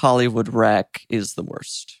West Hollywood Rack is the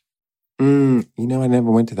worst. I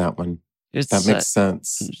never went to that one. That makes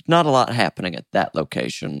sense. Not a lot happening at that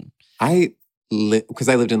location. Because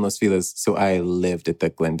I lived in Los Feliz, so I lived at the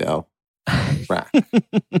Glendale Rack.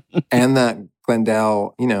 And that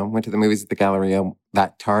Glendale, went to the movies at the Galleria.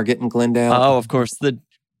 That Target in Glendale. Oh, of course. The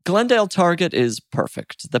Glendale Target is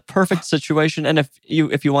perfect. The perfect situation. And if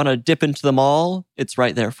you want to dip into the mall, it's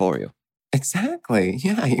right there for you. Exactly.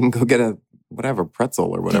 Yeah, you can go get a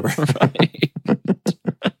pretzel or whatever. Right.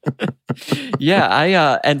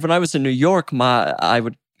 Yeah, and when I was in New York, I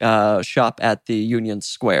would shop at the Union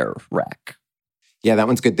Square Rack. Yeah, that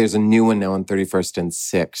one's good. There's a new one now on 31st and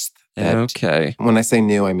 6th. Okay. When I say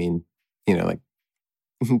new, I mean, like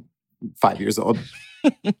 5 years old.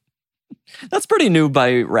 That's pretty new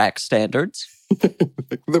by Rack standards.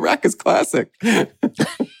 The Rack is classic.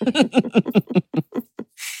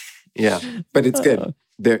 Yeah, but it's good.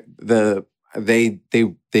 They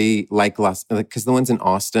like because the ones in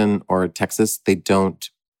Austin or Texas, they don't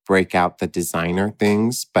break out the designer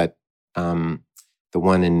things, but the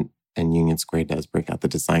one in Union Square does break out the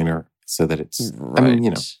designer so that it's. Right. I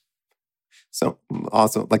mean, So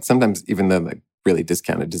also, like sometimes even the like really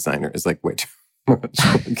discounted designer is like way too much.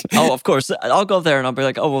 Oh, of course. I'll go there and I'll be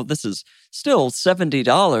like, oh, well, this is still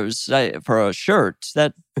 $70 for a shirt.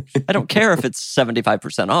 That I don't care if it's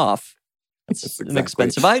 75% off. It's an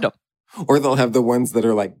expensive item. Or they'll have the ones that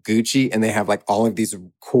are like Gucci and they have like all of these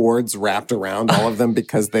cords wrapped around all of them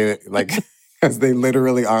because they like because they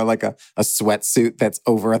literally are like a sweatsuit that's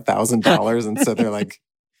over $1,000, and so they're like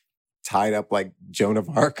tied up like Joan of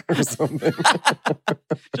Arc or something.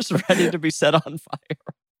 Just ready to be set on fire.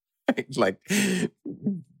 Like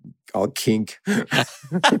all kink.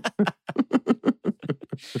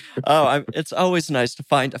 It's always nice to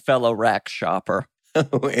find a fellow rack shopper.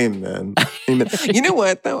 Oh, amen. Amen. You know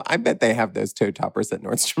what, though? I bet they have those toe toppers at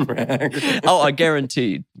Nordstrom Rack. Oh, I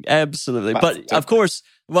guaranteed. Absolutely. But of course,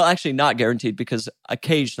 well, actually not guaranteed because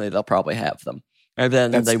occasionally they'll probably have them. And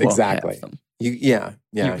then they won't have them. You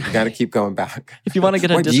got to keep going back. If you want to get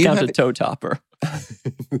a discounted toe topper.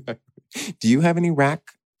 Do you have any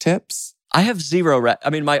rack tips? I have zero rack.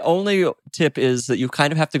 I mean, my only tip is that you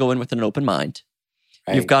kind of have to go in with an open mind.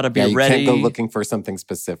 Right. You've got to be ready. You can't go looking for something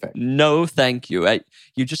specific. No, thank you.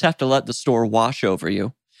 You just have to let the store wash over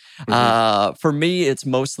you. Mm-hmm. For me, it's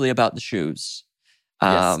mostly about the shoes.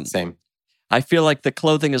 Yes, same. I feel like the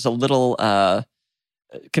clothing is a little,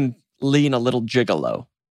 can lean a little gigolo.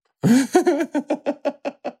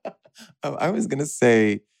 Oh, I was going to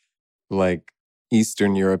say like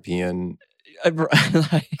Eastern European,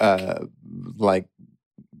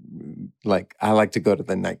 like I like to go to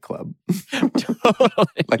the nightclb. Totally.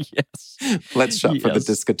 Yes. Let's shop for the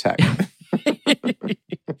discotheque.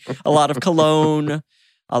 A lot of cologne,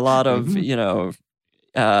 a lot of,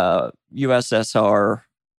 USSR,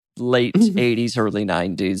 late 80s, early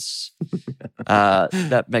 90s.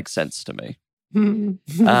 That makes sense to me.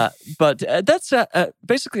 But that's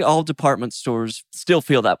basically all department stores still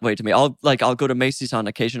feel that way to me. I'll go to Macy's on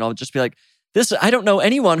occasion. I'll just be like, I don't know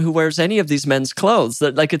anyone who wears any of these men's clothes.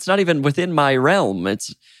 That like it's not even within my realm.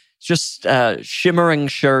 It's just shimmering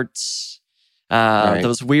shirts, right.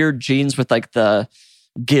 Those weird jeans with like the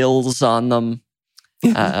gills on them.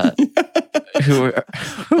 Who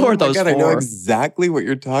are those God, for? I know exactly what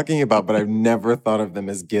you're talking about, but I've never thought of them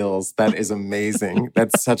as gills. That is amazing.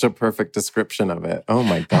 That's such a perfect description of it. Oh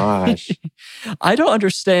my gosh. I don't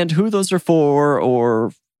understand who those are for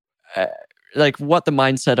or like what the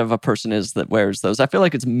mindset of a person is that wears those. I feel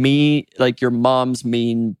like it's me, like your mom's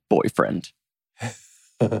mean boyfriend.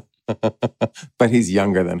 But he's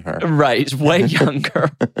younger than her. Right, way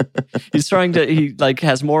younger. He's trying to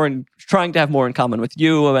have more in common with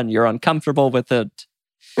you, and you're uncomfortable with it.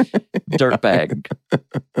 Dirtbag.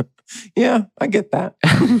 Yeah, I get that.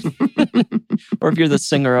 Or if you're the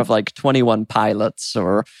singer of like 21 Pilots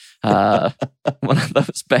or one of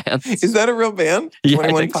those bands. Is that a real band? Yeah,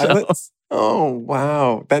 21 Pilots? So. Oh,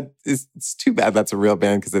 wow. It's too bad that's a real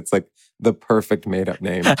band because it's like the perfect made-up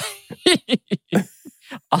name.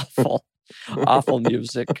 Awful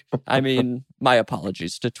music. I mean, my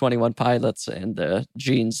apologies to 21 Pilots and the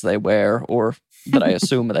jeans they wear, or that I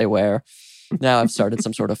assume they wear. Now I've started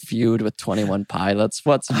some sort of feud with 21 Pilots.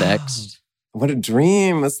 What's next? What a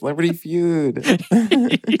dream, a celebrity feud.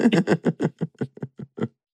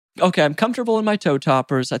 Okay, I'm comfortable in my toe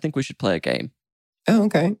toppers. I think we should play a game. Oh,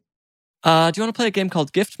 okay. Do you want to play a game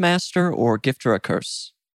called Gift Master or Gift or a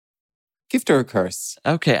Curse? Gift or a curse?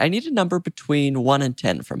 Okay, I need a number between 1 and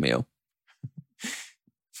 10 from you.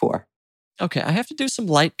 4. Okay, I have to do some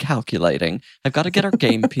light calculating. I've got to get our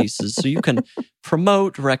game pieces so you can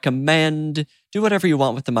promote, recommend, do whatever you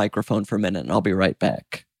want with the microphone for a minute, and I'll be right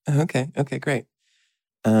back. Okay, great.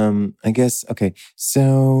 I guess, okay,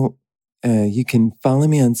 so you can follow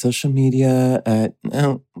me on social media.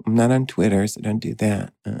 No, I'm not on Twitter, so don't do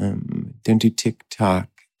that. Don't do TikTok.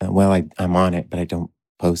 I'm on it, but I don't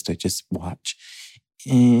post. I just watch.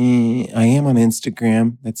 I am on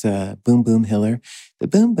Instagram. That's a Boom Boom Hiller. The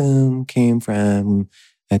Boom Boom came from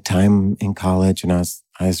a time in college when I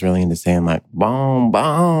was really into saying like boom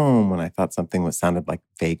boom when I thought something sounded like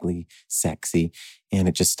vaguely sexy, and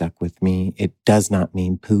it just stuck with me. It does not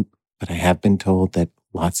mean poop, but I have been told that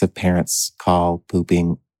lots of parents call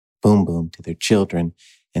pooping boom boom to their children,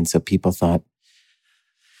 and so people thought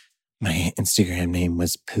my Instagram name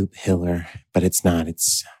was Poop Hiller, but it's not.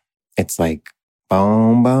 It's like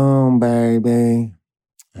boom boom baby.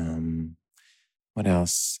 What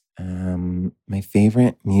else? My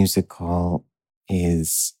favorite musical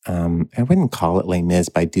is, I wouldn't call it Les Mis,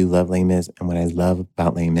 but I do love Les Mis. And what I love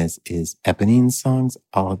about Les Mis is Eponine's songs.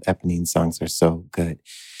 All of Eponine's songs are so good.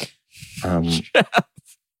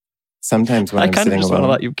 Sometimes when I I'm kind of sitting just want to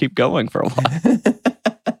alone, let you keep going for a while.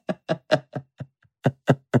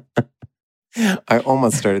 I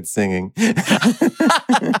almost started singing.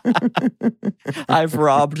 I've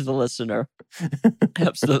robbed the listener.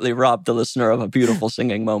 Absolutely robbed the listener of a beautiful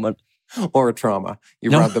singing moment. Or a trauma. You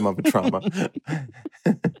No. robbed them of a trauma.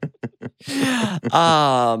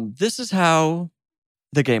 This is how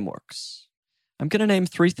the game works. I'm going to name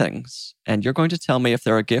 3 things, and you're going to tell me if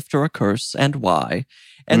they're a gift or a curse and why.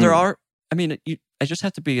 And there are, I just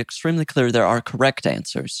have to be extremely clear, there are correct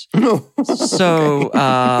answers. So, Okay.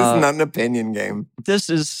 This is not an opinion game. This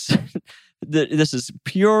is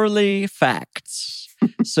purely facts.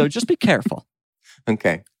 So just be careful.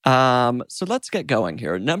 Okay. So let's get going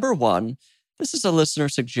here. Number 1, this is a listener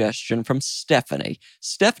suggestion from Stephanie.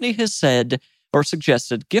 Stephanie has said or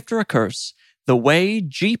suggested gift or a curse, the way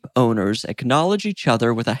Jeep owners acknowledge each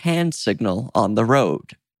other with a hand signal on the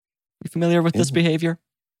road. You familiar with this behavior?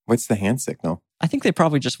 What's the hand signal? I think they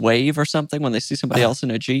probably just wave or something when they see somebody else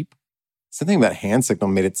in a Jeep. Something about hand signal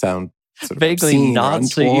made it sound sort of vaguely obscene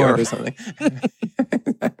Nazi or something.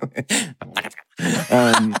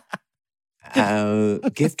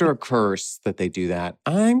 Gift or a curse that they do that?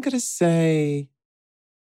 I'm gonna say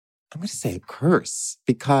a curse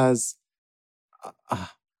because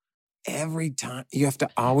every time you have to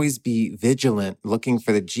always be vigilant looking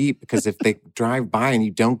for the Jeep, because if they drive by and you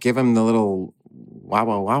don't give them the little wah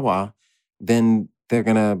wah wah wah, then they're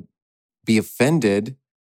gonna be offended,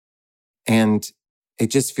 and it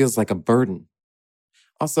just feels like a burden.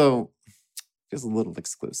 Also, feels a little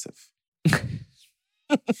exclusive.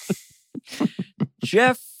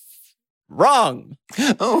 Jeff, wrong.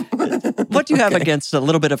 Oh, What do you have okay. against a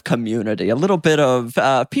little bit of community, a little bit of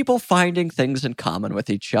people finding things in common with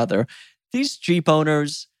each other? These Jeep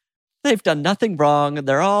owners, they've done nothing wrong.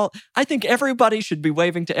 I think everybody should be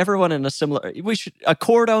waving to everyone in a similar,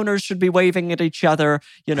 Accord owners should be waving at each other.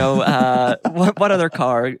 You know, what other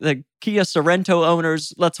car? The Kia Sorento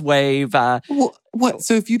owners, let's wave. What?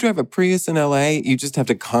 So if you drive a Prius in LA, you just have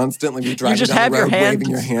to constantly be driving You just down have the your road hand waving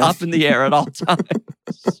your hand up in the air at all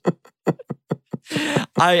times.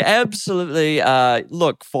 I absolutely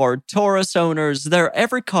look for Taurus owners. They're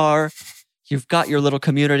every car. You've got your little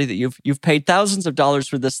community that you've paid thousands of dollars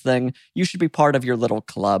for this thing. You should be part of your little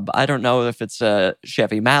club. I don't know if it's a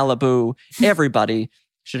Chevy Malibu. Everybody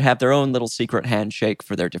should have their own little secret handshake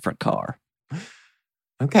for their different car.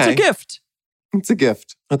 Okay. It's a gift. It's a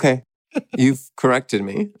gift. Okay. You've corrected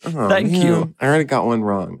me. Oh, Thank you. I already got one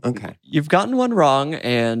wrong. Okay. You've gotten one wrong,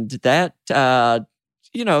 and that, that's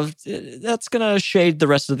going to shade the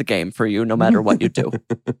rest of the game for you no matter what you do.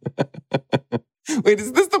 Wait,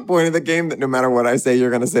 is this the point of the game that no matter what I say, you're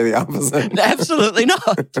going to say the opposite? Absolutely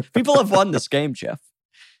not. People have won this game, Jeff.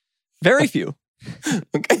 Very few.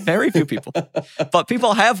 Okay. Very few people. But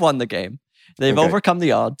people have won the game. They've Okay. overcome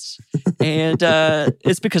the odds. And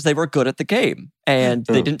it's because they were good at the game. And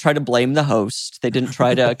they didn't try to blame the host. They didn't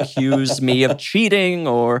try to accuse me of cheating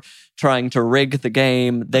or trying to rig the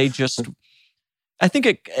game. They just... I think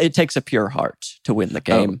it takes a pure heart to win the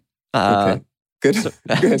game. Okay. Good.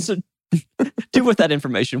 Good. So do with that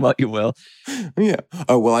information what you will. Yeah.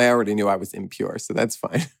 Oh, well, I already knew I was impure, so that's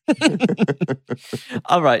fine.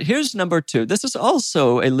 All right, here's number 2. This is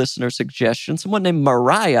also a listener suggestion. Someone named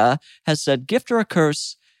Mariah has said, gift or a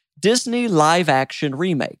curse, Disney live-action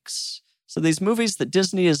remakes. So these movies that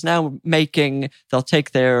Disney is now making, they'll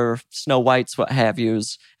take their Snow Whites, what have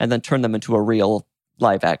yous, and then turn them into a real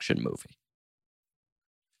live-action movie.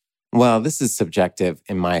 Well, this is subjective,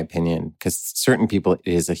 in my opinion, because certain people it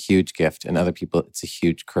is a huge gift and other people it's a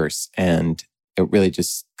huge curse. And it really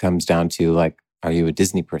just comes down to, like, are you a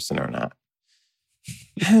Disney person or not?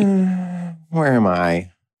 Where am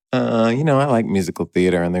I? I like musical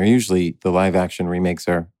theater, and they're usually, the live action remakes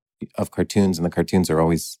are of cartoons, and the cartoons are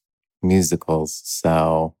always musicals.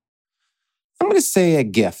 So I'm going to say a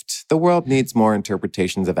gift. The world needs more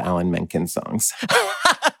interpretations of Alan Menken songs.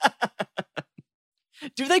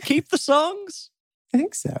 Do they keep the songs? I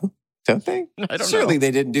think so. Don't they? I don't know. Surely they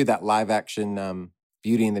didn't do that live action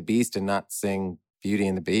Beauty and the Beast and not sing Beauty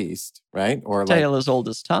and the Beast, right? Or like Tale as old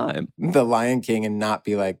as time. The Lion King and not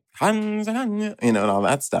be like, and all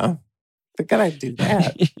that stuff. They gotta do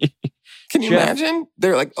that. Can you imagine?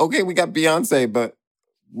 They're like, okay, we got Beyonce, but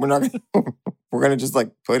we're not gonna, we're gonna just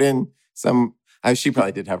like put in some, She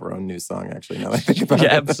probably did have her own new song, actually, now that I think about it.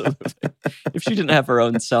 Yeah, absolutely. If she didn't have her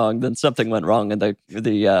own song, then something went wrong in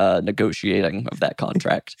the negotiating of that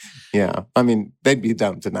contract. Yeah. I mean, they'd be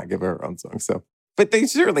dumb to not give her own song. So, but they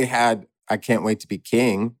surely had I Can't Wait to Be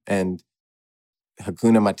King and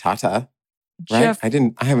Hakuna Matata, right? Jeff,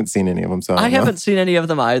 I haven't seen any of them, so I haven't seen any of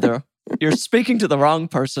them either. You're speaking to the wrong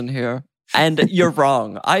person here, and you're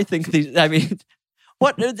wrong. I think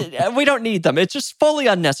what? We don't need them. It's just fully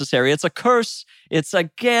unnecessary. It's a curse. It's,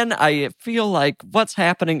 again, I feel like what's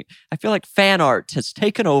happening, I feel like fan art has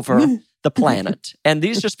taken over the planet. And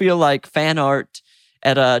these just feel like fan art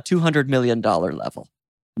at a $200 million level.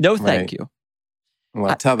 No, thank you.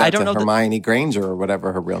 Well, tell that to Hermione Granger or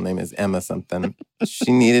whatever her real name is, Emma something.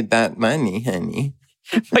 She needed that money, honey.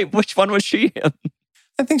 Wait, which one was she in?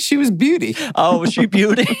 I think she was Beauty. Oh, was she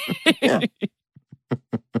Beauty? Yeah.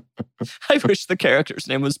 I wish the character's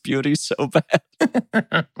name was Beauty so bad.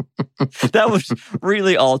 That would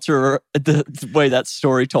really alter the way that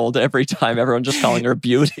story told every time, everyone just calling her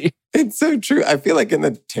Beauty. It's so true. I feel like in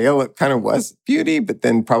the tale it kind of was Beauty, but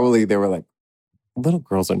then probably they were like, little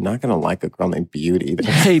girls are not going to like a girl named Beauty.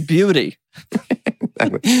 Hey, Beauty.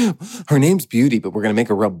 Exactly. Her name's Beauty, but we're going to make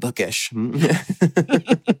her real bookish.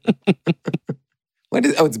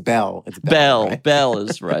 It's Belle. It's Belle. Right? Belle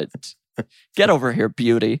is right. Get over here,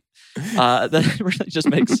 Beauty. That really just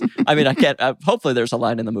makes, I can't, hopefully there's a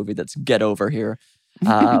line in the movie that's get over here.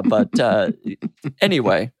 But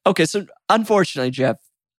anyway, okay, so unfortunately, Jeff,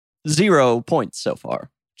 0 points so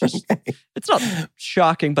far. It's not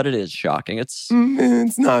shocking, but it is shocking. It's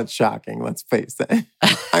not shocking, let's face it.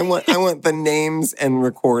 I want the names and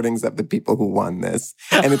recordings of the people who won this.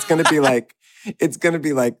 And it's going to be like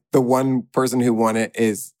the one person who won it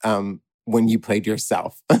is when you played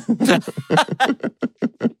yourself. I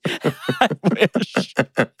wish.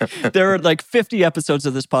 There are like 50 episodes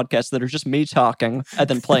of this podcast that are just me talking and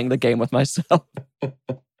then playing the game with myself.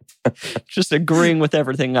 Just agreeing with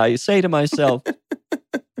everything I say to myself.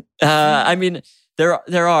 There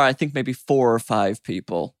are, I think, maybe 4 or 5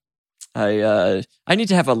 people. I need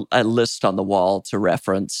to have a list on the wall to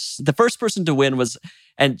reference. The first person to win was,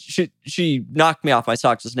 and she knocked me off my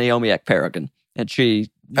socks, was Naomi Ekperigan, and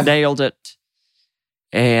she nailed it.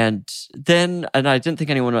 And I didn't think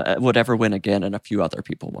anyone would ever win again, and a few other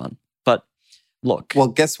people won. But look. Well,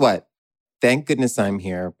 guess what? Thank goodness I'm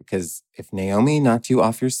here, because if Naomi knocked you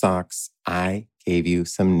off your socks, I gave you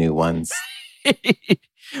some new ones.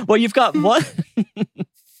 Well, you've got one.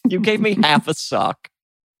 You gave me half a sock.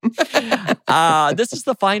 This is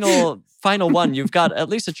the final one. You've got at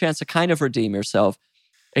least a chance to kind of redeem yourself.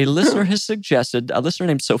 A listener has suggested, a listener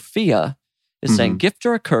named Sophia is saying, gift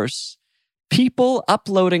or a curse, people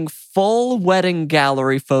uploading full wedding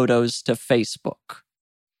gallery photos to Facebook.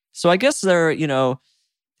 So I guess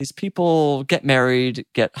these people get married,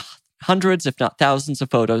 get hundreds, if not thousands of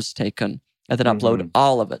photos taken, and then upload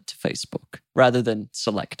all of it to Facebook rather than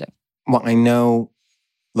selecting. Well, I know,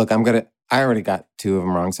 look, I already got 2 of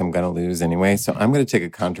them wrong, so I'm going to lose anyway. So I'm going to take a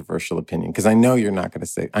controversial opinion because I know you're not going to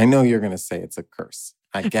say, I know you're going to say it's a curse.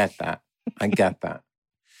 I get that. I get that.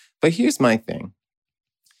 But here's my thing.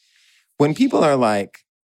 When people are like,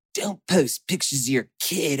 don't post pictures of your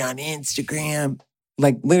kid on Instagram,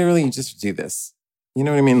 like literally you just do this. You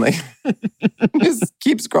know what I mean? Like, just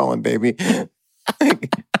keep scrolling, baby.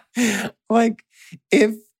 Like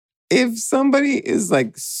if somebody is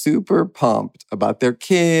like super pumped about their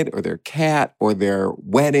kid or their cat or their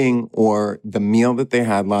wedding or the meal that they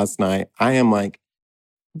had last night, I am like,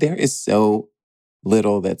 there is so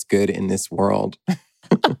little that's good in this world.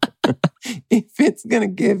 If it's going to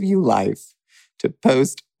give you life to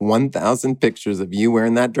post 1,000 pictures of you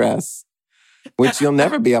wearing that dress, which you'll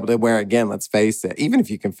never be able to wear again, let's face it. Even if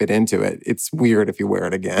you can fit into it, it's weird if you wear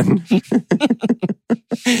it again.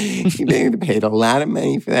 You paid a lot of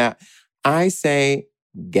money for that. I say,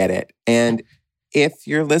 get it. And if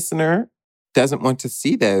your listener doesn't want to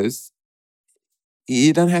see those,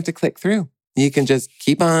 you don't have to click through. You can just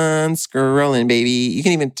keep on scrolling, baby. You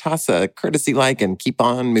can even toss a courtesy like and keep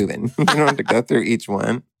on moving. You don't have to go through each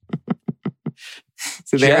one.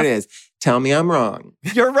 So there it is. Tell me I'm wrong.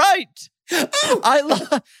 You're right.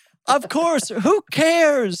 Of course. Who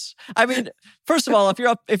cares? I mean, first of all,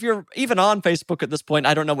 if you're even on Facebook at this point,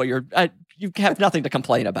 I don't know what you have nothing to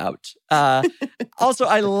complain about. Also,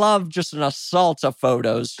 I love just an assault of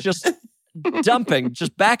photos, just dumping,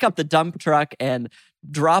 just back up the dump truck and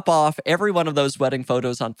drop off every one of those wedding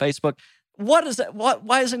photos on Facebook. What is that?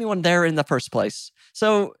 Why is anyone there in the first place?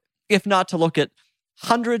 So if not to look at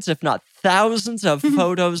hundreds, if not thousands, of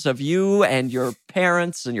photos of you and your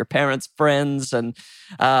parents' friends, and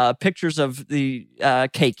pictures of the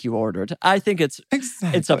cake you ordered. I think it's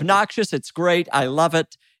obnoxious. It's great. I love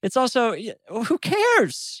it. It's also, who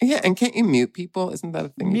cares? Yeah, and can't you mute people? Isn't that a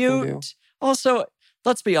thing you can do? Also,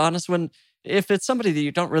 let's be honest. If it's somebody that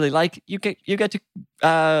you don't really like, you get to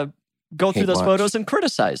go through those photos and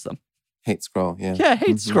criticize them. Hate scroll, yeah. Yeah,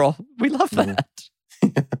 hate scroll. We love that.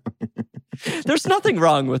 There's nothing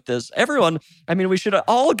wrong with this. Everyone, we should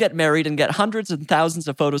all get married and get hundreds and thousands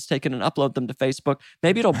of photos taken and upload them to Facebook.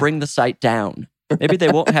 Maybe it'll bring the site down. Maybe they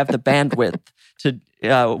won't have the bandwidth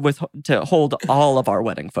to hold all of our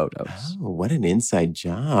wedding photos. Oh, what an inside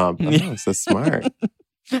job. Oh, so smart.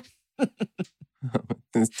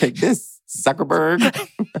 Let's take this, Zuckerberg.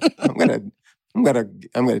 I'm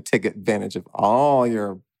gonna take advantage of all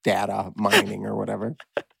your data mining or whatever.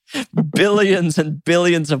 Billions and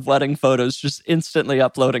billions of wedding photos just instantly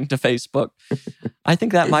uploading to Facebook. I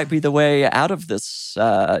think that might be the way out of this,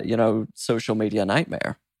 social media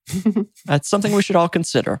nightmare. That's something we should all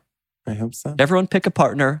consider. I hope so. Everyone pick a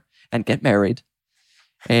partner and get married.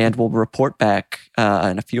 And we'll report back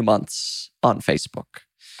in a few months on Facebook.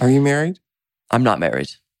 Are you married? I'm not married.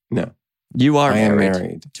 No. You are married. I am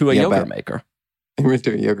married. To a yogurt maker. I went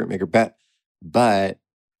to a yogurt maker, but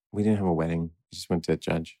we didn't have a wedding. We just went to a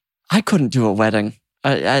judge. I couldn't do a wedding.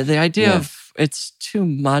 The idea of it's too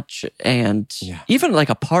much. And even like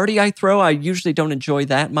a party I throw, I usually don't enjoy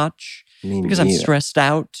that much because I'm stressed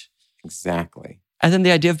out. Exactly. And then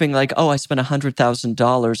the idea of being like, I spent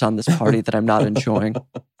 $100,000 on this party that I'm not enjoying.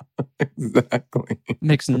 Exactly.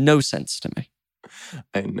 Makes no sense to me.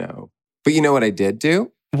 I know. But you know what I did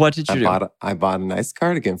do? What did you do? I bought a nice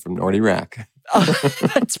cardigan from Nordy Rack.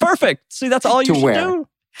 That's perfect. See, that's all you should do.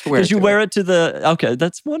 Did you wear it to the... Okay,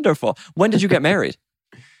 that's wonderful. When did you get married?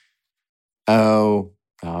 Oh,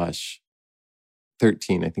 gosh.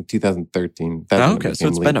 13, I think 2013. Okay, so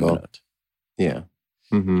it's been a minute. Yeah.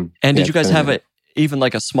 Mm-hmm. And did you guys have even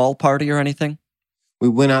like a small party or anything? We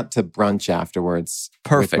went out to brunch afterwards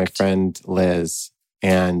with my friend Liz,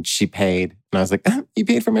 and she paid. And I was like, you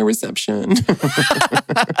paid for my reception.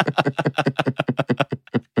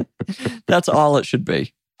 That's all it should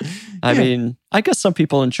be. I mean, I guess some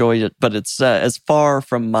people enjoy it, but it's as far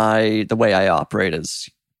from the way I operate as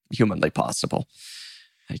humanly possible.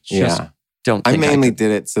 I just don't think I mainly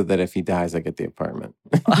did it so that if he dies, I get the apartment.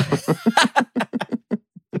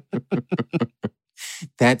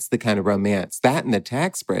 That's the kind of romance. That and the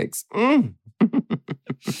tax breaks.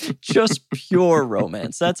 Just pure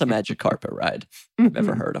romance. That's a magic carpet ride. I've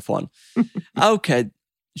never heard of one. Okay,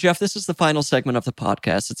 Jeff, this is the final segment of the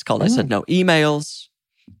podcast. It's called I Said No Emails.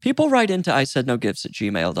 People write into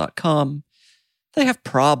isaidnogifts@gmail.com. They have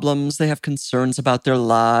problems. They have concerns about their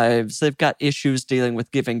lives. They've got issues dealing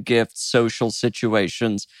with giving gifts, social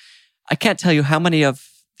situations. I can't tell you how many of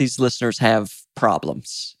these listeners have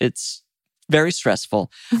problems. It's very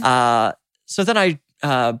stressful. So then I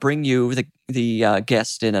bring you the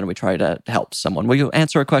guest in and we try to help someone. Will you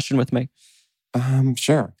answer a question with me?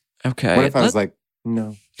 Sure. Okay. What if I was like,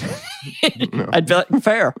 no? No. I'd be like,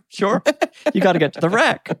 fair, sure. You got to get to the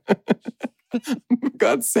rack. For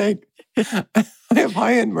God's sake. I have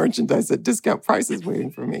high-end merchandise at discount prices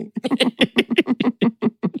waiting for me.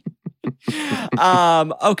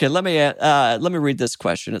 Okay, let me read this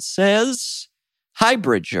question. It says, "Hi,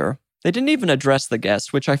 Bridger." They didn't even address the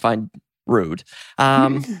guest, which I find rude.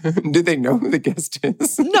 Do they know who the guest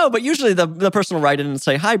is? No, but usually the person will write in and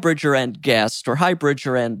say, "Hi, Bridger and guest," or "Hi,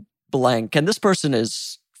 Bridger and blank." And this person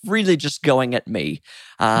is really just going at me.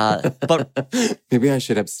 But maybe I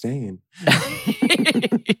should abstain.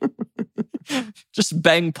 Just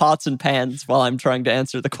bang pots and pans while I'm trying to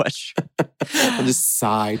answer the question. I'll just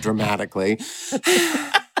sigh dramatically.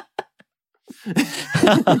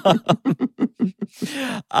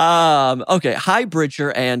 Okay. Hi,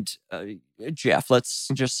 Bridger and Jeff. Let's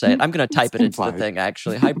just say it. I'm going to type it into the thing,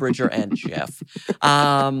 actually. Hi, Bridger and Jeff.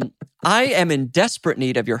 I am in desperate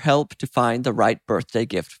need of your help to find the right birthday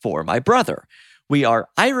gift for my brother. We are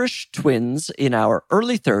Irish twins in our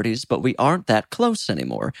early 30s, but we aren't that close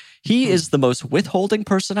anymore. He is the most withholding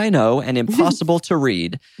person I know and impossible to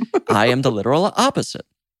read. I am the literal opposite.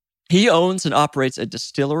 He owns and operates a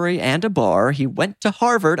distillery and a bar. He went to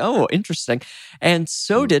Harvard. Oh, interesting. And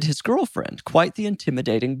so did his girlfriend. Quite the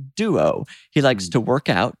intimidating duo. He likes to work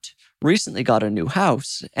out, recently got a new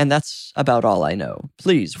house, and that's about all I know.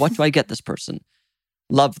 Please, what do I get this person?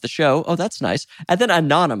 Love the show. Oh, that's nice. And then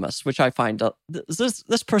anonymous, which I find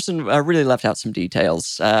this person really left out some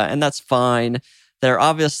details, and that's fine. They're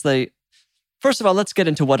obviously... First of all, let's get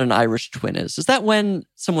into what an Irish twin is. Is that when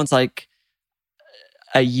someone's like,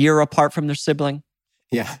 a year apart from their sibling?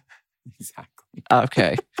 Yeah, exactly.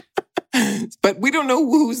 Okay. But we don't know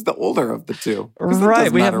who's the older of the two. 'Cause that Right.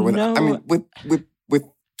 does We have matter with, no... I mean, with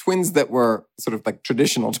twins that were sort of like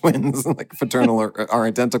traditional twins, like fraternal or are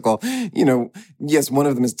identical, yes, one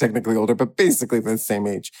of them is technically older, but basically they're the same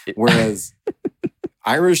age. Whereas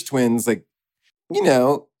Irish twins, like,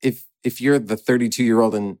 if you're the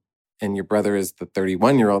 32-year-old and your brother is the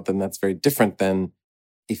 31-year-old, then that's very different than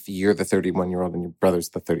if you're the 31-year-old and your brother's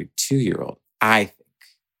the 32-year-old. I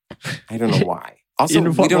think. I don't know why. Also,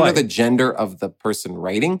 we don't know the gender of the person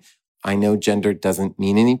writing. I know gender doesn't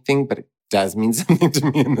mean anything, but it does mean something to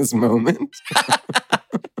me in this moment.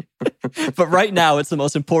 But right now, it's the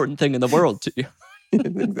most important thing in the world to you.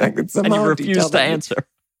 Exactly. And you refuse to answer.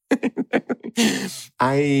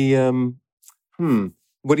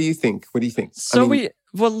 What do you think? So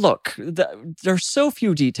look, there's so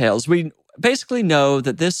few details. We basically know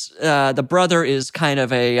that the brother is kind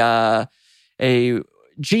of a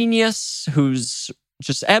genius who's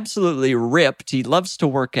just absolutely ripped. He loves to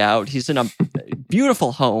work out. He's in a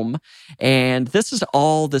beautiful home. And this is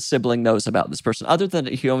all the sibling knows about this person, other than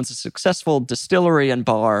he owns a successful distillery and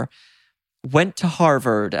bar, went to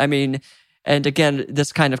Harvard. I mean, and again,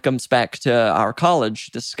 this kind of comes back to our college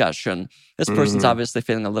discussion. This person's obviously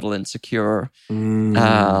feeling a little insecure.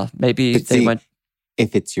 Maybe went...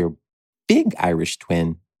 If it's your big Irish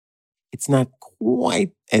twin, it's not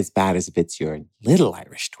quite as bad as if it's your little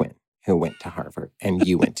Irish twin who went to Harvard and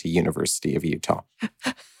you went to University of Utah.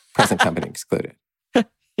 Present company excluded.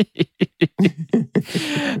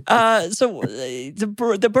 So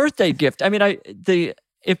the birthday gift. I mean,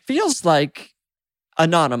 it feels like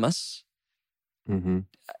Anonymous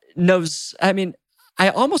knows. I mean, I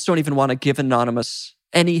almost don't even want to give Anonymous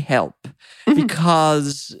any help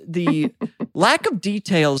because the lack of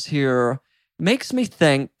details here makes me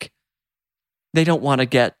think they don't want to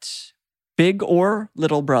get big or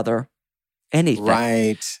little brother anything.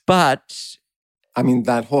 Right. But I mean,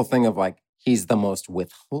 that whole thing of like, he's the most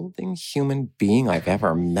withholding human being I've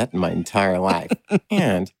ever met in my entire life.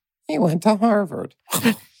 And he went to Harvard.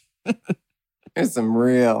 There's some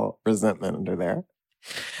real resentment under there.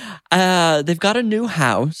 They've got a new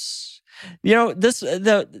house.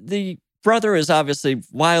 The brother is obviously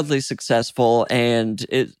wildly successful and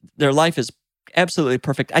their life is absolutely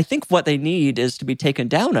perfect. I think what they need is to be taken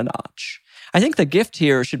down a notch. I think the gift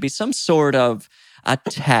here should be some sort of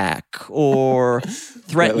attack or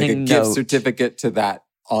threatening like a note. gift certificate to that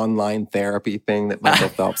online therapy thing that Michael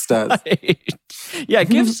Phelps does. Yeah,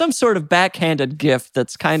 give some sort of backhanded gift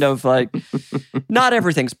that's kind of like, not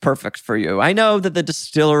everything's perfect for you. I know that the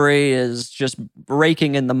distillery is just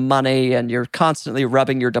raking in the money and you're constantly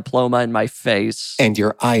rubbing your diploma in my face. And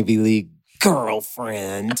your Ivy League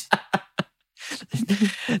girlfriend.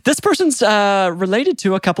 This person's related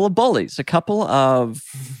to a couple of bullies, a couple of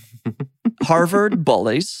Harvard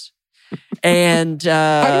bullies. And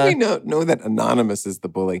how do we know that Anonymous is the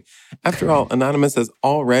bully? After all, Anonymous has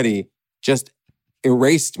already just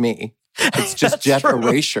erased me. It's just jet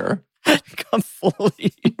erasure.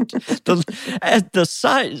 Completely.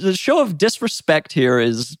 The show of disrespect here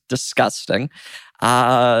is disgusting.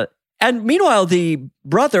 And meanwhile, the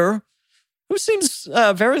brother, who seems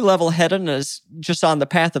very level-headed and is just on the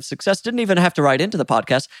path of success, didn't even have to write into the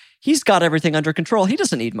podcast. He's got everything under control. He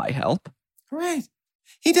doesn't need my help. Right.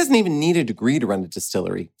 He doesn't even need a degree to run a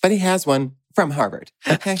distillery, but he has one from Harvard.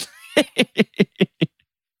 Okay.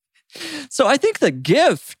 So I think the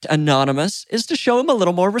gift, Anonymous, is to show him a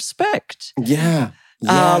little more respect. Yeah.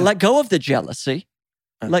 Let go of the jealousy.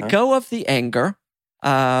 Let go of the anger.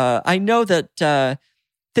 I know that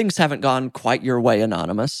things haven't gone quite your way,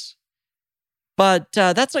 Anonymous. But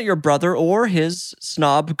that's not your brother or his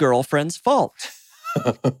snob girlfriend's fault.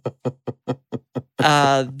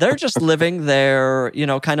 They're just living their,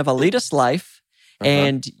 kind of elitist life,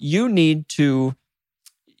 and you need to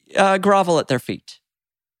grovel at their feet.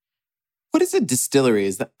 What is a distillery?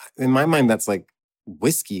 Is that, in my mind, that's like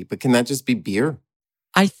whiskey, but can that just be beer?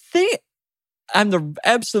 I think I'm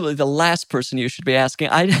absolutely the last person you should be asking.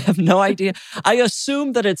 I have no idea. I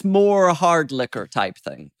assume that it's more a hard liquor type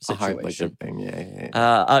thing situation. A hard liquor thing,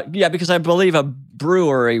 yeah. Yeah, because I believe a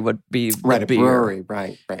brewery would be right. beer. A brewery,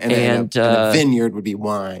 right. And a vineyard would be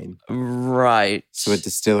wine, right? So a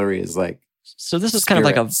distillery is like so. This is spirits. kind of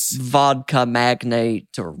like a vodka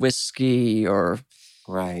magnate or whiskey or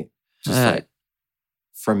right, just like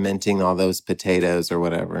fermenting all those potatoes or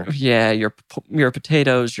whatever. Yeah, your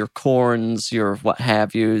potatoes, your corns, your what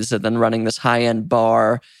have yous, and then running this high-end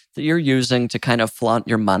bar that you're using to kind of flaunt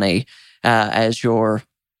your money as your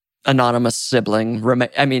anonymous sibling.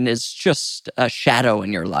 I mean, is just a shadow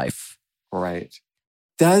in your life. Right.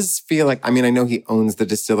 does feel like, I mean, I know he owns the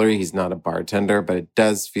distillery. He's not a bartender, but it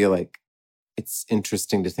does feel like it's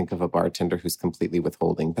interesting to think of a bartender who's completely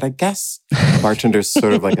withholding. But I guess a bartender is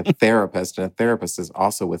sort of like a therapist, and a therapist is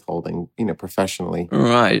also withholding, professionally.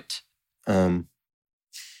 Right.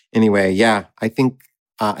 Anyway, yeah, I think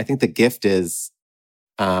the gift is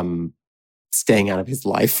staying out of his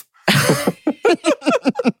life.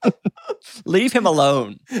 Leave him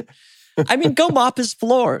alone. I mean, go mop his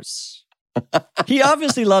floors. He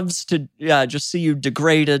obviously loves to just see you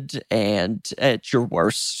degraded and at your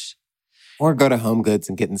worst. Or go to Home Goods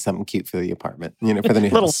and get in something cute for the apartment, for the new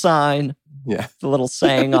little house. sign. Yeah. The little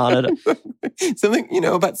saying on it. Something,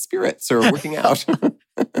 about spirits or working out.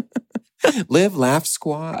 Live, laugh,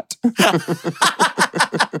 squat.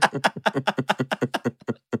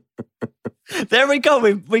 There we go.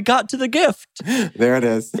 We got to the gift. There it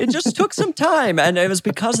is. It just took some time, and it was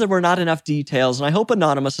because there were not enough details. And I hope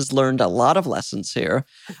Anonymous has learned a lot of lessons here.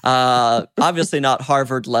 Obviously not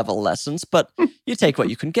Harvard-level lessons, but you take what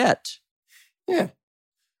you can get. Yeah.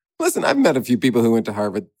 Listen, I've met a few people who went to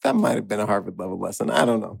Harvard. That might have been a Harvard-level lesson. I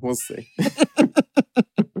don't know. We'll see.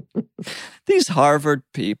 These Harvard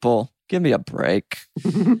people, give me a break.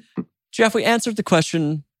 Jeff, we answered the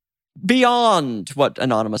question beyond what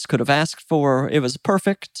Anonymous could have asked for. It was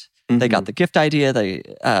perfect. Mm-hmm. They got the gift idea. They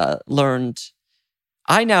learned.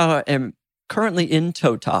 I now am currently in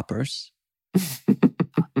toe toppers.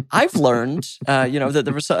 I've learned, that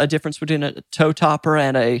there was a difference between a toe topper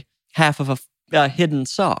and a half of a hidden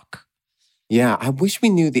sock. Yeah, I wish we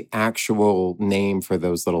knew the actual name for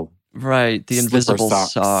those little right, the invisible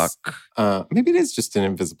sock. Maybe it is just an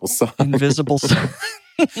invisible sock. Invisible sock.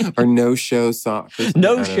 Or no-show sock.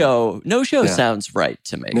 No show sounds right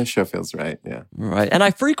to me. No show feels right, yeah. Right. And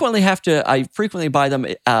I frequently buy them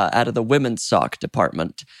out of the women's sock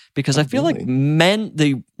department because I feel like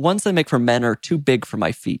the ones they make for men are too big for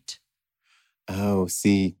my feet. Oh,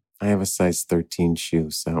 see, I have a size 13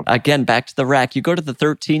 shoe, so. Again, back to the rack. You go to the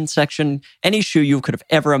 13 section, any shoe you could have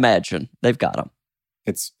ever imagined, they've got them.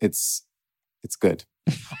 It's good.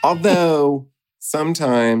 Although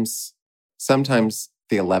sometimes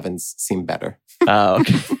the 11s seem better. Oh,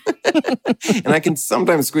 okay. And I can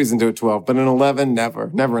sometimes squeeze into a 12, but an 11,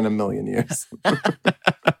 never in a million years.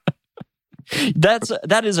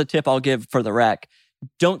 That is a tip I'll give for the rack.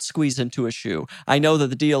 Don't squeeze into a shoe. I know that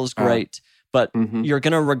the deal is great, but you're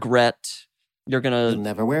going to regret. You'll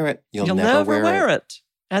never wear it. You'll never wear it.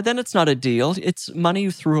 And then it's not a deal. It's money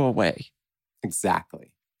you threw away.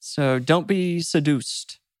 Exactly. So don't be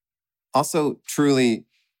seduced. Also, truly,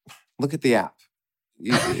 look at the app.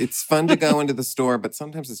 It's fun to go into the store, but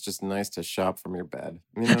sometimes it's just nice to shop from your bed.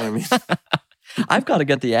 You know what I mean? I've got to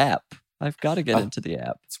get the app. I've got to get into the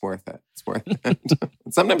app. It's worth it.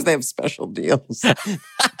 Sometimes they have special deals,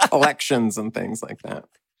 collections and things like that.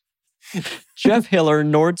 Jeff Hiller,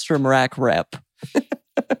 Nordstrom Rack rep.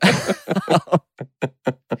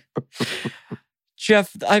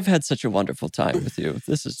 Jeff, I've had such a wonderful time with you.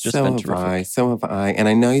 This has just been terrific. So have I. And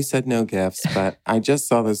I know you said no gifts, but I just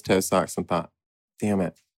saw those toe socks and thought, damn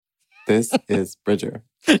it, this is Bridger.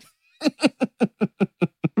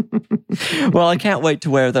 Well, I can't wait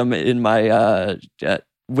to wear them in my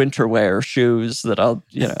winter wear shoes that I'll,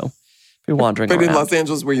 be wandering but around. In Los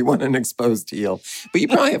Angeles where you want an exposed heel. But you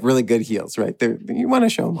probably have really good heels, right? You want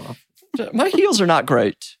to show them off. My heels are not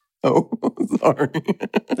great. Oh, sorry.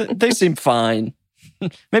 They seem fine.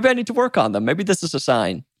 Maybe I need to work on them. Maybe this is a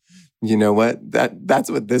sign. You know what?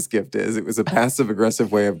 That's what this gift is. It was a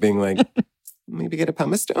passive-aggressive way of being like, maybe get a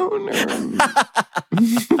pumice stone.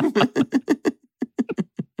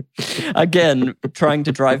 Again, trying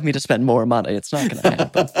to drive me to spend more money. It's not going to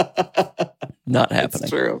happen. Not happening.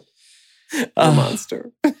 It's true. I'm a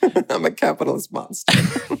monster. I'm a capitalist monster.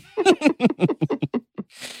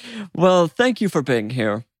 Well, thank you for being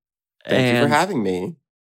here. Thank you for having me.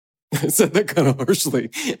 I said that kind of harshly.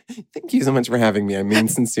 Thank you so much for having me. I mean,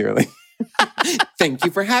 sincerely. Thank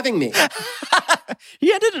you for having me.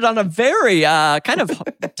 He ended it on a very kind of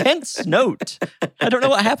tense note. I don't know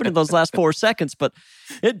what happened in those last 4 seconds, but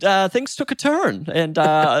things took a turn, and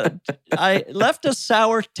I left a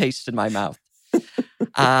sour taste in my mouth.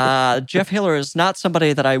 Jeff Hiller is not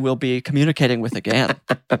somebody that I will be communicating with again.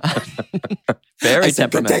 Very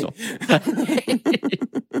temperamental.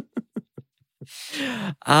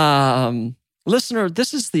 Listener,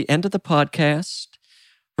 this is the end of the podcast.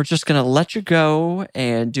 We're just going to let you go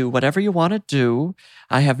and do whatever you want to do.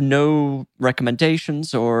 I have no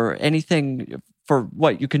recommendations or anything for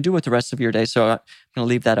what you can do with the rest of your day, so I'm going to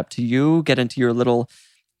leave that up to you. Get into your little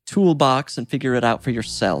toolbox and figure it out for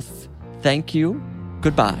yourself. Thank you.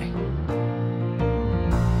 Goodbye.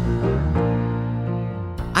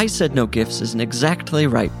 I Said No Gifts is an Exactly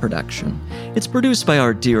Right production. It's produced by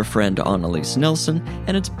our dear friend Annalise Nelson,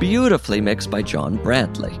 and it's beautifully mixed by John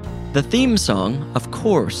Bradley. The theme song, of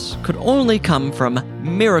course, could only come from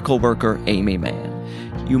miracle worker Amy Mann.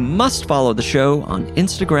 You must follow the show on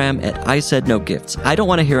Instagram at I Said No Gifts. I don't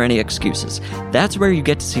want to hear any excuses. That's where you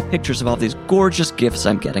get to see pictures of all these gorgeous gifts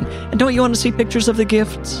I'm getting. And don't you want to see pictures of the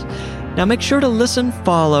gifts? Now make sure to listen,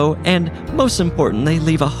 follow, and most importantly,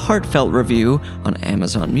 leave a heartfelt review on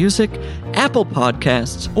Amazon Music, Apple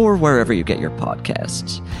Podcasts, or wherever you get your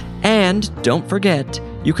podcasts. And don't forget,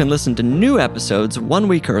 you can listen to new episodes 1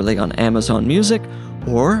 week early on Amazon Music,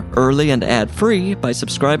 or early and ad-free by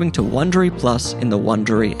subscribing to Wondery Plus in the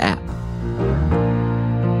Wondery app.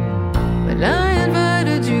 When I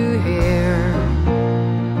invited you here,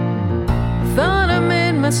 thought I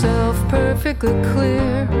made myself perfectly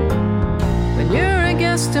clear. When you're a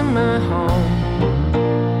guest in my home,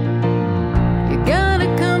 you gotta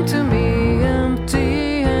come to me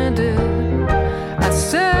empty-handed. I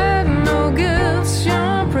said no gifts,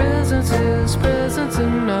 your presence is presence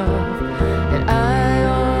enough. And I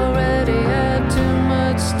already had too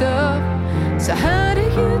much stuff, so how do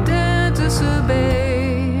you dare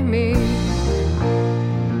disobey me?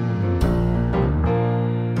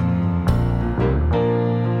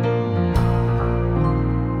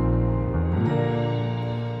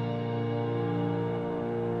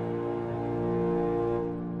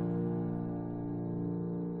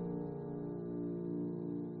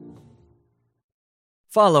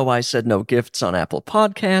 Follow I Said No Gifts on Apple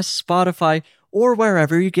Podcasts, Spotify, or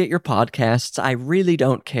wherever you get your podcasts. I really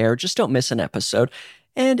don't care. Just don't miss an episode.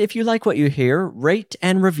 And if you like what you hear, rate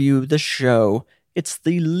and review the show. It's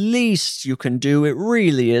the least you can do. It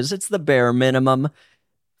really is. It's the bare minimum.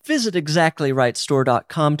 Visit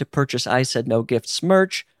exactlyrightstore.com to purchase I Said No Gifts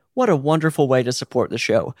merch. What a wonderful way to support the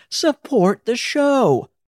show. Support the show!